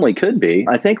certainly could be.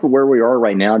 I think where we are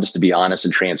right now, just to be honest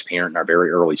and transparent in our very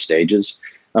early stages,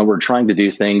 we're trying to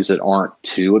do things that aren't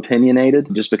too opinionated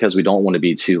just because we don't want to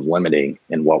be too limiting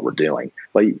in what we're doing.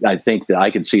 But I think that I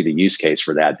can see the use case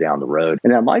for that down the road.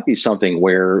 And that might be something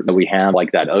where we have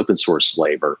like that open source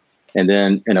flavor, and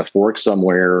then in a fork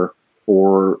somewhere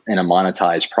or in a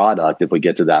monetized product, if we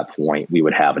get to that point, we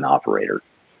would have an operator.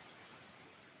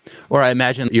 Or I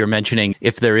imagine you're mentioning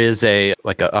if there is a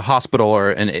hospital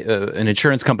or an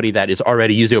insurance company that is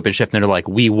already using OpenShift and they're like,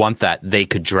 we want that, they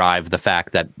could drive the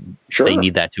fact that they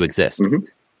need that to exist. Mm-hmm.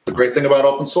 The great thing about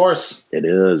open source. It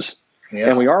is. Yeah.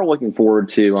 And we are looking forward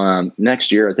to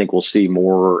next year. I think we'll see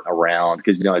more around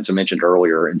because, as I mentioned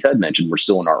earlier and Ted mentioned, we're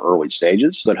still in our early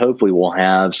stages, but hopefully we'll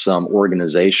have some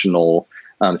organizational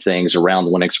things around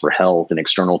Linux for Health and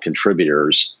external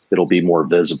contributors that'll be more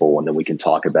visible and that we can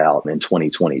talk about in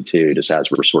 2022, just as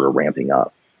we're sort of ramping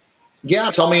up. Yeah,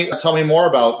 tell me more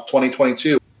about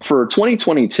 2022. For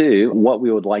 2022, what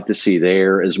we would like to see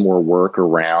there is more work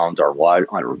around our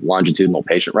longitudinal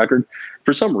patient record.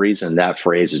 For some reason, that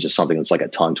phrase is just something that's like a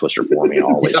tongue twister for me. I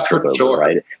always trip over, sure.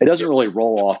 Right? It doesn't really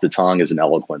roll off the tongue as an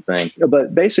eloquent thing.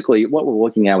 But basically, what we're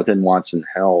looking at within Watson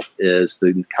Health is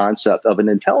the concept of an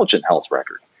intelligent health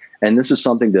record. And this is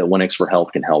something that Linux for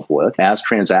Health can help with. As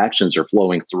transactions are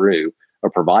flowing through a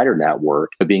provider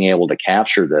network, being able to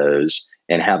capture those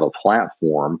and have a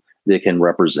platform that can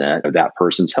represent that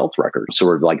person's health record.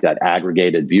 Sort of like that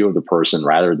aggregated view of the person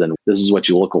rather than this is what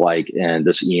you look like in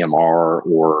this EMR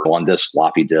or on this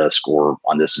floppy disk or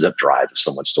on this zip drive if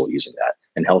someone's still using that.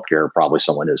 In healthcare, probably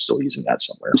someone is still using that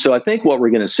somewhere. So I think what we're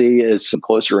going to see is some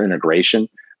closer integration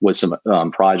with some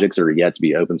projects that are yet to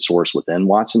be open source within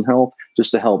Watson Health, just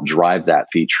to help drive that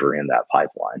feature in that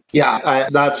pipeline. Yeah,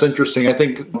 that's interesting. I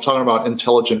think talking about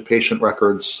intelligent patient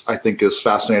records, I think is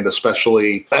fascinating,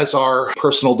 especially as our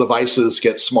personal devices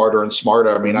get smarter and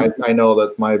smarter. I mean, I know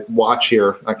that my watch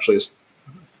here actually is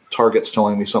Target's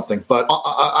telling me something, but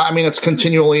I mean, it's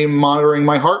continually monitoring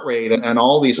my heart rate and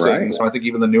all these things. I think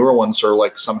even the newer ones are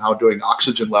like somehow doing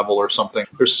oxygen level or something.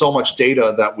 There's so much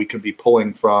data that we could be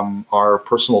pulling from our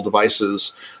personal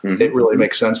devices. Mm-hmm. It really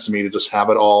makes sense to me to just have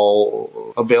it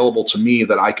all available to me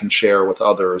that I can share with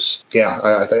others. Yeah,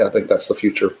 I think that's the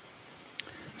future.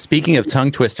 Speaking of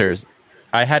tongue twisters,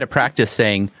 I had a practice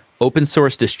saying open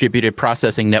source distributed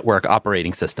processing network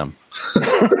operating system.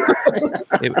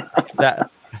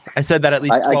 I said that at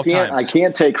least 12 times. I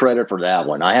can't take credit for that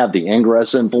one. I have the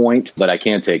ingress endpoint, but I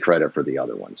can't take credit for the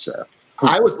other one. So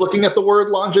I was looking at the word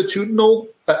longitudinal.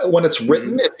 When it's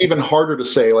written, it's even harder to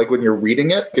say, like when you're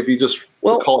reading it, if you just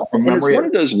call it from memory. It's one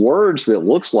of those words that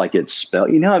looks like it's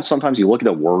spelled. You know how sometimes you look at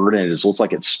a word and it just looks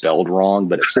like it's spelled wrong,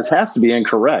 but it just has to be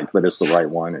incorrect, but it's the right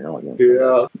one.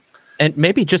 Yeah. And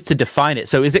maybe just to define it.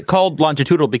 So is it called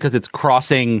longitudinal because it's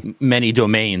crossing many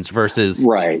domains versus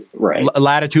right.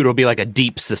 Latitude will be like a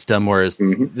deep system, whereas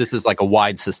this is like a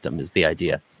wide system is the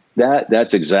idea.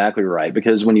 That's exactly right.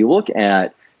 Because when you look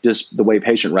at just the way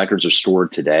patient records are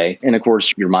stored today, and of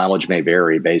course your mileage may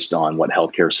vary based on what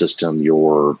healthcare system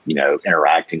you're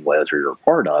interacting with or you're a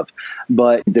part of,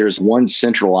 but there's one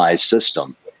centralized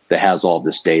system that has all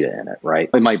this data in it, right?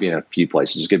 It might be in a few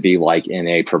places. It could be like in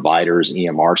a provider's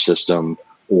EMR system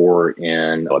or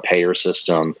in a payer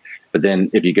system. But then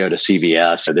if you go to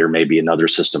CVS, there may be another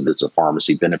system that's a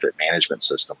pharmacy benefit management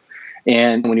system.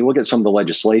 And when you look at some of the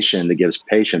legislation that gives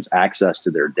patients access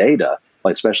to their data,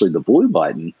 like especially the blue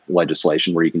button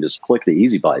legislation where you can just click the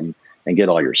easy button and get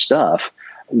all your stuff,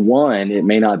 one, it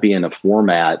may not be in a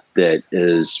format that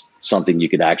is something you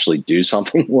could actually do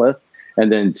something with. And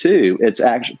then two, it's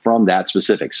actually from that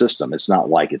specific system. It's not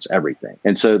like it's everything.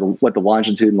 And so what the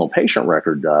longitudinal patient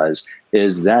record does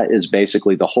is that is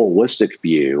basically the holistic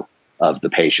view of the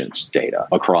patient's data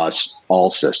across all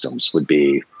systems would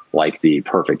be like the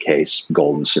perfect case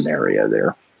golden scenario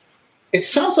there. It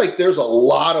sounds like there's a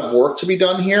lot of work to be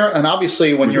done here. And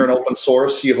obviously, when you're an open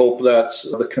source, you hope that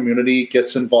the community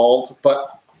gets involved.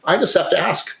 But I just have to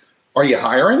ask, are you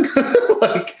hiring?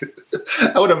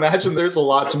 I would imagine there's a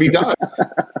lot to be done.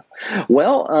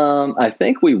 Well, I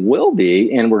think we will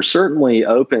be, and we're certainly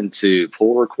open to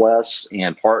pull requests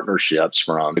and partnerships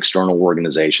from external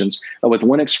organizations. With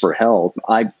Linux for Health,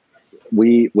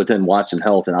 we within Watson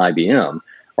Health and IBM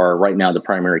are right now the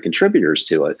primary contributors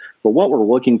to it. But what we're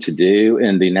looking to do,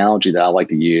 and the analogy that I like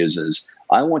to use is,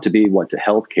 I want to be what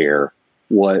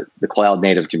the Cloud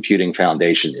Native Computing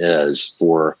Foundation is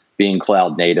for being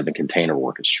cloud native and container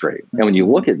orchestrated. And when you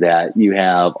look at that, you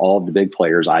have all of the big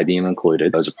players, IBM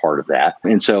included, as a part of that.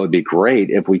 And so it'd be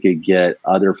great if we could get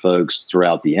other folks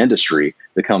throughout the industry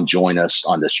to come join us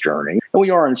on this journey. And we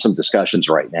are in some discussions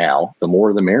right now. The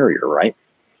more, the merrier, right?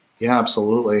 Yeah,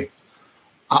 absolutely.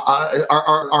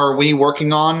 Are we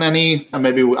working on any,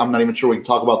 maybe I'm not even sure we can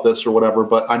talk about this or whatever,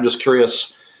 but I'm just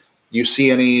curious, you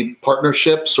see any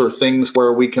partnerships or things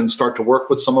where we can start to work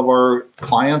with some of our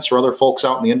clients or other folks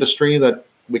out in the industry that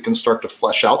we can start to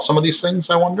flesh out some of these things,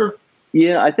 I wonder?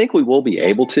 Yeah, I think we will be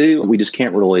able to. We just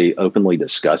can't really openly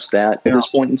discuss that at this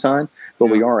point in time. But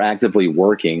we are actively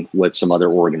working with some other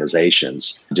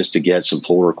organizations just to get some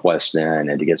pull requests in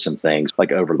and to get some things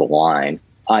like over the line.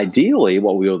 Ideally,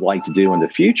 what we would like to do in the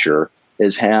future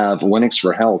is have Linux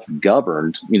for Health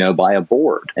governed, by a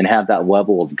board and have that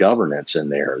level of governance in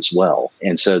there as well.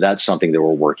 And so that's something that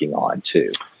we're working on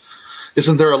too.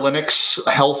 Isn't there a Linux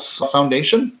Health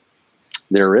Foundation?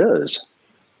 There is.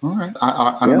 All right.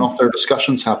 I don't know if there are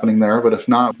discussions happening there, but if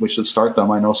not, we should start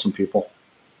them. I know some people.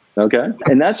 Okay.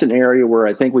 And that's an area where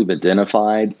I think we've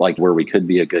identified like where we could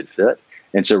be a good fit.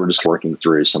 And so we're just working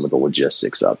through some of the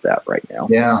logistics of that right now.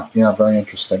 Yeah. Very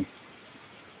interesting.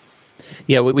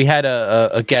 Yeah, we had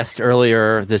a guest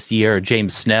earlier this year,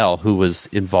 James Snell, who was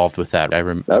involved with that. I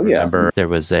remember there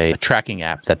was a tracking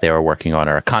app that they were working on,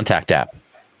 or a contact app.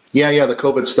 Yeah, the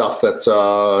COVID stuff that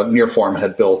Nearform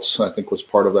had built, I think, was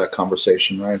part of that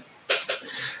conversation, right?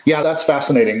 Yeah, that's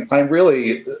fascinating.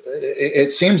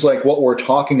 It seems like what we're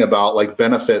talking about like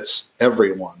benefits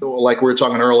everyone. Like we were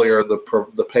talking earlier, the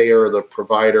payer, the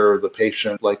provider, the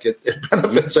patient, like it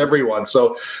benefits everyone.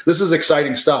 So this is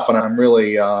exciting stuff, and I'm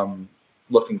really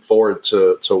looking forward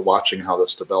to watching how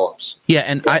this develops. Yeah,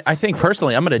 and I think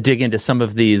personally, I'm going to dig into some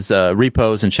of these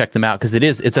repos and check them out because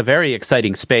it's a very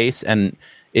exciting space, and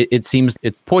it seems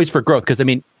it's poised for growth because,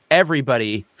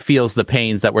 everybody feels the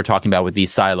pains that we're talking about with these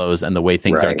silos and the way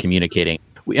things are communicating.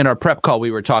 In our prep call,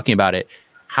 we were talking about it.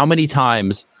 How many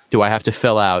times do I have to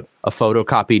fill out a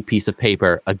photocopied piece of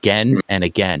paper again and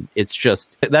again? That's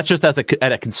just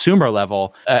at a consumer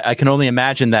level. I can only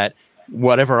imagine that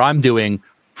whatever I'm doing,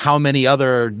 how many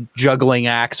other juggling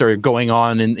acts are going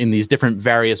on in these different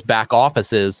various back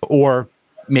offices, or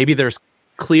maybe there's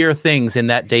clear things in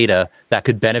that data that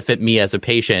could benefit me as a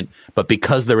patient, but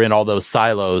because they're in all those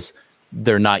silos,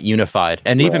 they're not unified.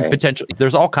 And even potentially,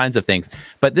 there's all kinds of things.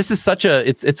 But this is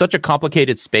it's such a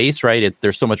complicated space, right?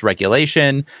 There's so much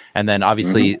regulation, and then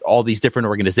obviously all these different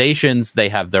organizations, they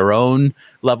have their own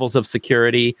levels of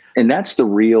security. And that's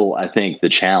I think the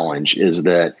challenge is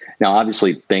that now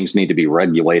obviously things need to be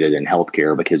regulated in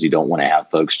healthcare because you don't want to have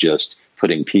folks just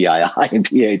putting PII and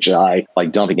PHI,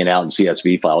 like dumping it out in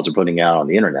CSV files or putting it out on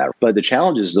the internet. But the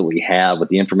challenges that we have with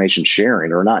the information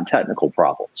sharing are not technical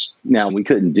problems. Now, we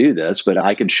couldn't do this, but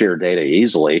I could share data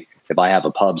easily if I have a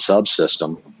pub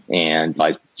subsystem and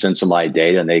I send somebody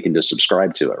data and they can just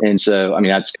subscribe to it. And so,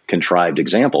 that's a contrived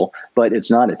example, but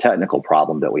it's not a technical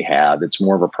problem that we have. It's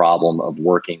more of a problem of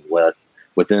working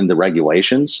within the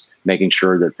regulations, making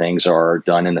sure that things are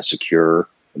done in a secure,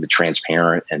 in a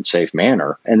transparent and safe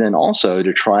manner. And then also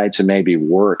to try to maybe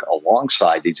work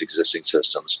alongside these existing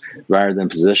systems rather than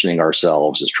positioning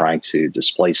ourselves as trying to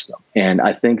displace them. And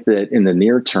I think that in the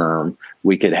near term,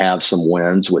 we could have some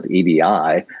wins with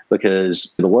EDI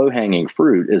because the low-hanging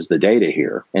fruit is the data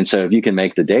here. And so if you can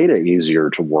make the data easier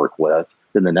to work with,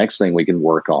 then the next thing we can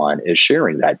work on is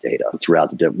sharing that data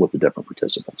throughout with the different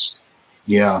participants.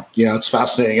 Yeah, it's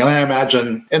fascinating. And I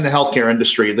imagine in the healthcare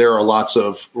industry, there are lots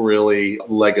of really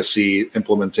legacy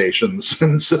implementations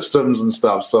and systems and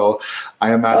stuff. So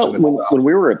I imagine when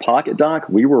we were at PocketDoc,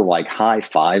 we were like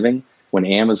high-fiving when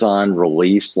Amazon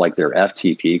released like their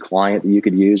FTP client that you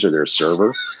could use or their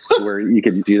server where you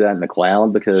could do that in the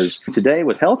cloud. Because today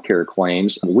with healthcare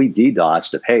claims, we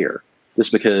DDoSed a payer.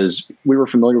 Just because we were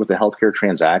familiar with the healthcare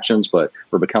transactions, but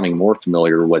we're becoming more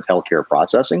familiar with healthcare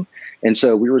processing. And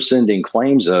so we were sending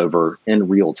claims over in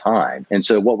real time. And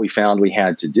so what we found we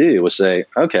had to do was say,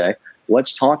 okay,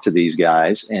 let's talk to these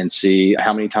guys and see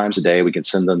how many times a day we can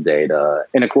send them data.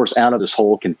 And of course, out of this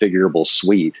whole configurable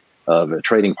suite of a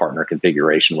trading partner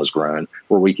configuration was grown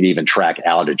where we could even track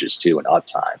outages too and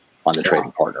uptime on the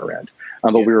trading partner end.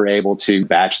 But we were able to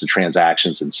batch the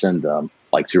transactions and send them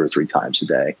like 2 or 3 times a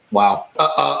day. Wow.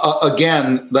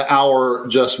 Again, the hour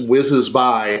just whizzes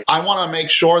by. I want to make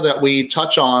sure that we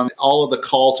touch on all of the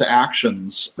call to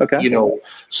actions. Okay.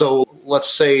 So let's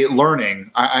say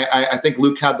learning. I think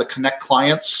Luke had the Connect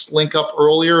Clients link up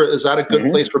earlier. Is that a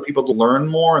good place for people to learn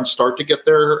more and start to get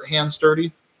their hands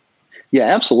dirty? Yeah,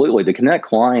 absolutely. The Connect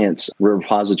Clients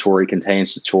repository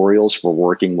contains tutorials for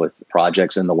working with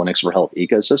projects in the Linux for Health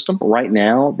ecosystem. Right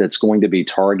now, that's going to be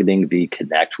targeting the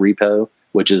Connect repo,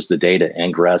 which is the data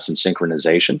ingress and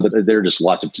synchronization. But there are just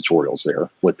lots of tutorials there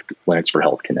with Linux for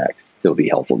Health Connect that would be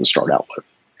helpful to start out with.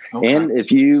 Okay. And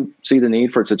if you see the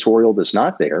need for a tutorial that's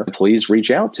not there, please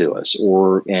reach out to us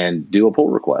and do a pull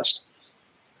request.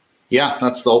 Yeah,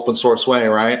 that's the open source way,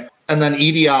 right? And then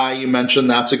EDI, you mentioned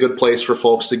that's a good place for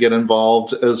folks to get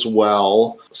involved as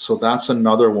well. So that's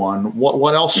another one.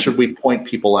 What else should we point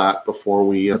people at before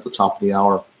we at the top of the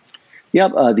hour?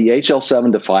 Yep, the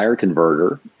HL7 to FHIR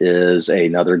converter is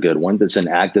another good one that's in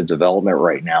active development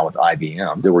right now with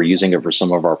IBM. That we're using it for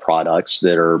some of our products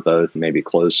that are both maybe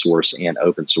closed source and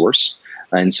open source.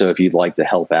 And so if you'd like to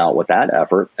help out with that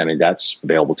effort, I mean, that's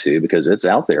available too because it's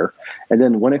out there. And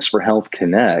then Linux for Health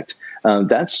Connect,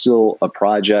 that's still a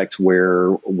project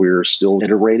where we're still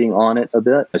iterating on it a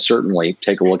bit. Certainly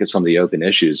take a look at some of the open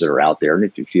issues that are out there. And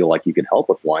if you feel like you can help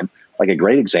with one, like a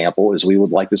great example is we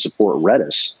would like to support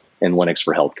Redis in Linux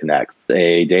for Health Connect,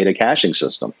 a data caching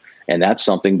system. And that's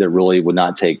something that really would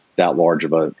not take that large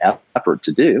of an effort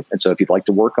to do. And so if you'd like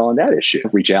to work on that issue,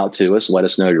 reach out to us, let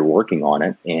us know you're working on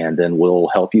it, and then we'll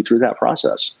help you through that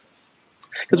process.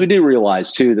 Because we do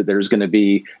realize, too, that there's going to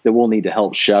be, that we'll need to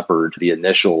help shepherd the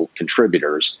initial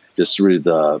contributors just through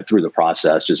the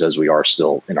process, just as we are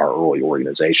still in our early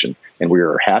organization. And we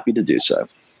are happy to do so.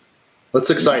 That's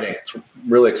exciting. It's a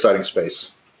really exciting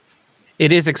space.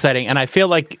 It is exciting, and I feel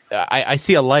like I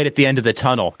see a light at the end of the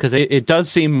tunnel because it does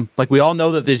seem like we all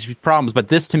know that there's problems, but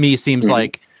this to me seems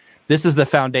like this is the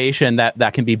foundation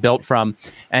that can be built from.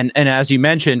 And as you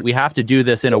mentioned, we have to do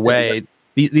this in a way.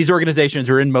 These organizations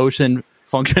are in motion,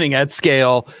 functioning at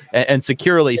scale and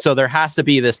securely, so there has to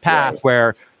be this path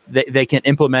where they can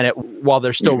implement it while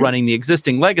they're still running the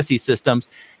existing legacy systems.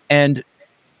 And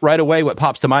right away, what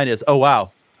pops to mind is, oh,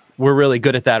 wow, we're really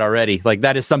good at that already. Like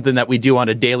that is something that we do on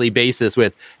a daily basis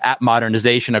with app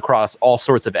modernization across all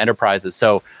sorts of enterprises.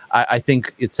 So I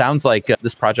think it sounds like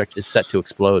this project is set to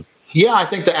explode. Yeah, I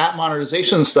think the app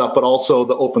modernization stuff, but also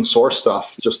the open source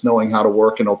stuff, just knowing how to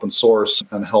work in open source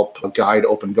and help guide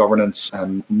open governance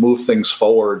and move things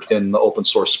forward in the open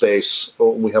source space.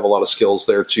 We have a lot of skills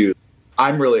there too.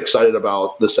 I'm really excited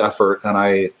about this effort, and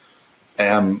I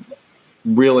am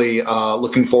really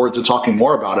looking forward to talking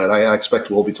more about it. I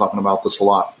expect we'll be talking about this a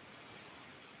lot.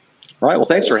 All right. Well,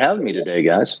 thanks for having me today,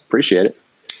 guys. Appreciate it.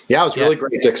 Yeah, it was really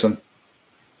great, Dixon.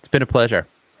 It's been a pleasure.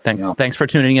 Thanks. Yeah. Thanks for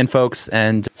tuning in, folks,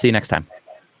 and see you next time.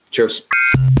 Cheers.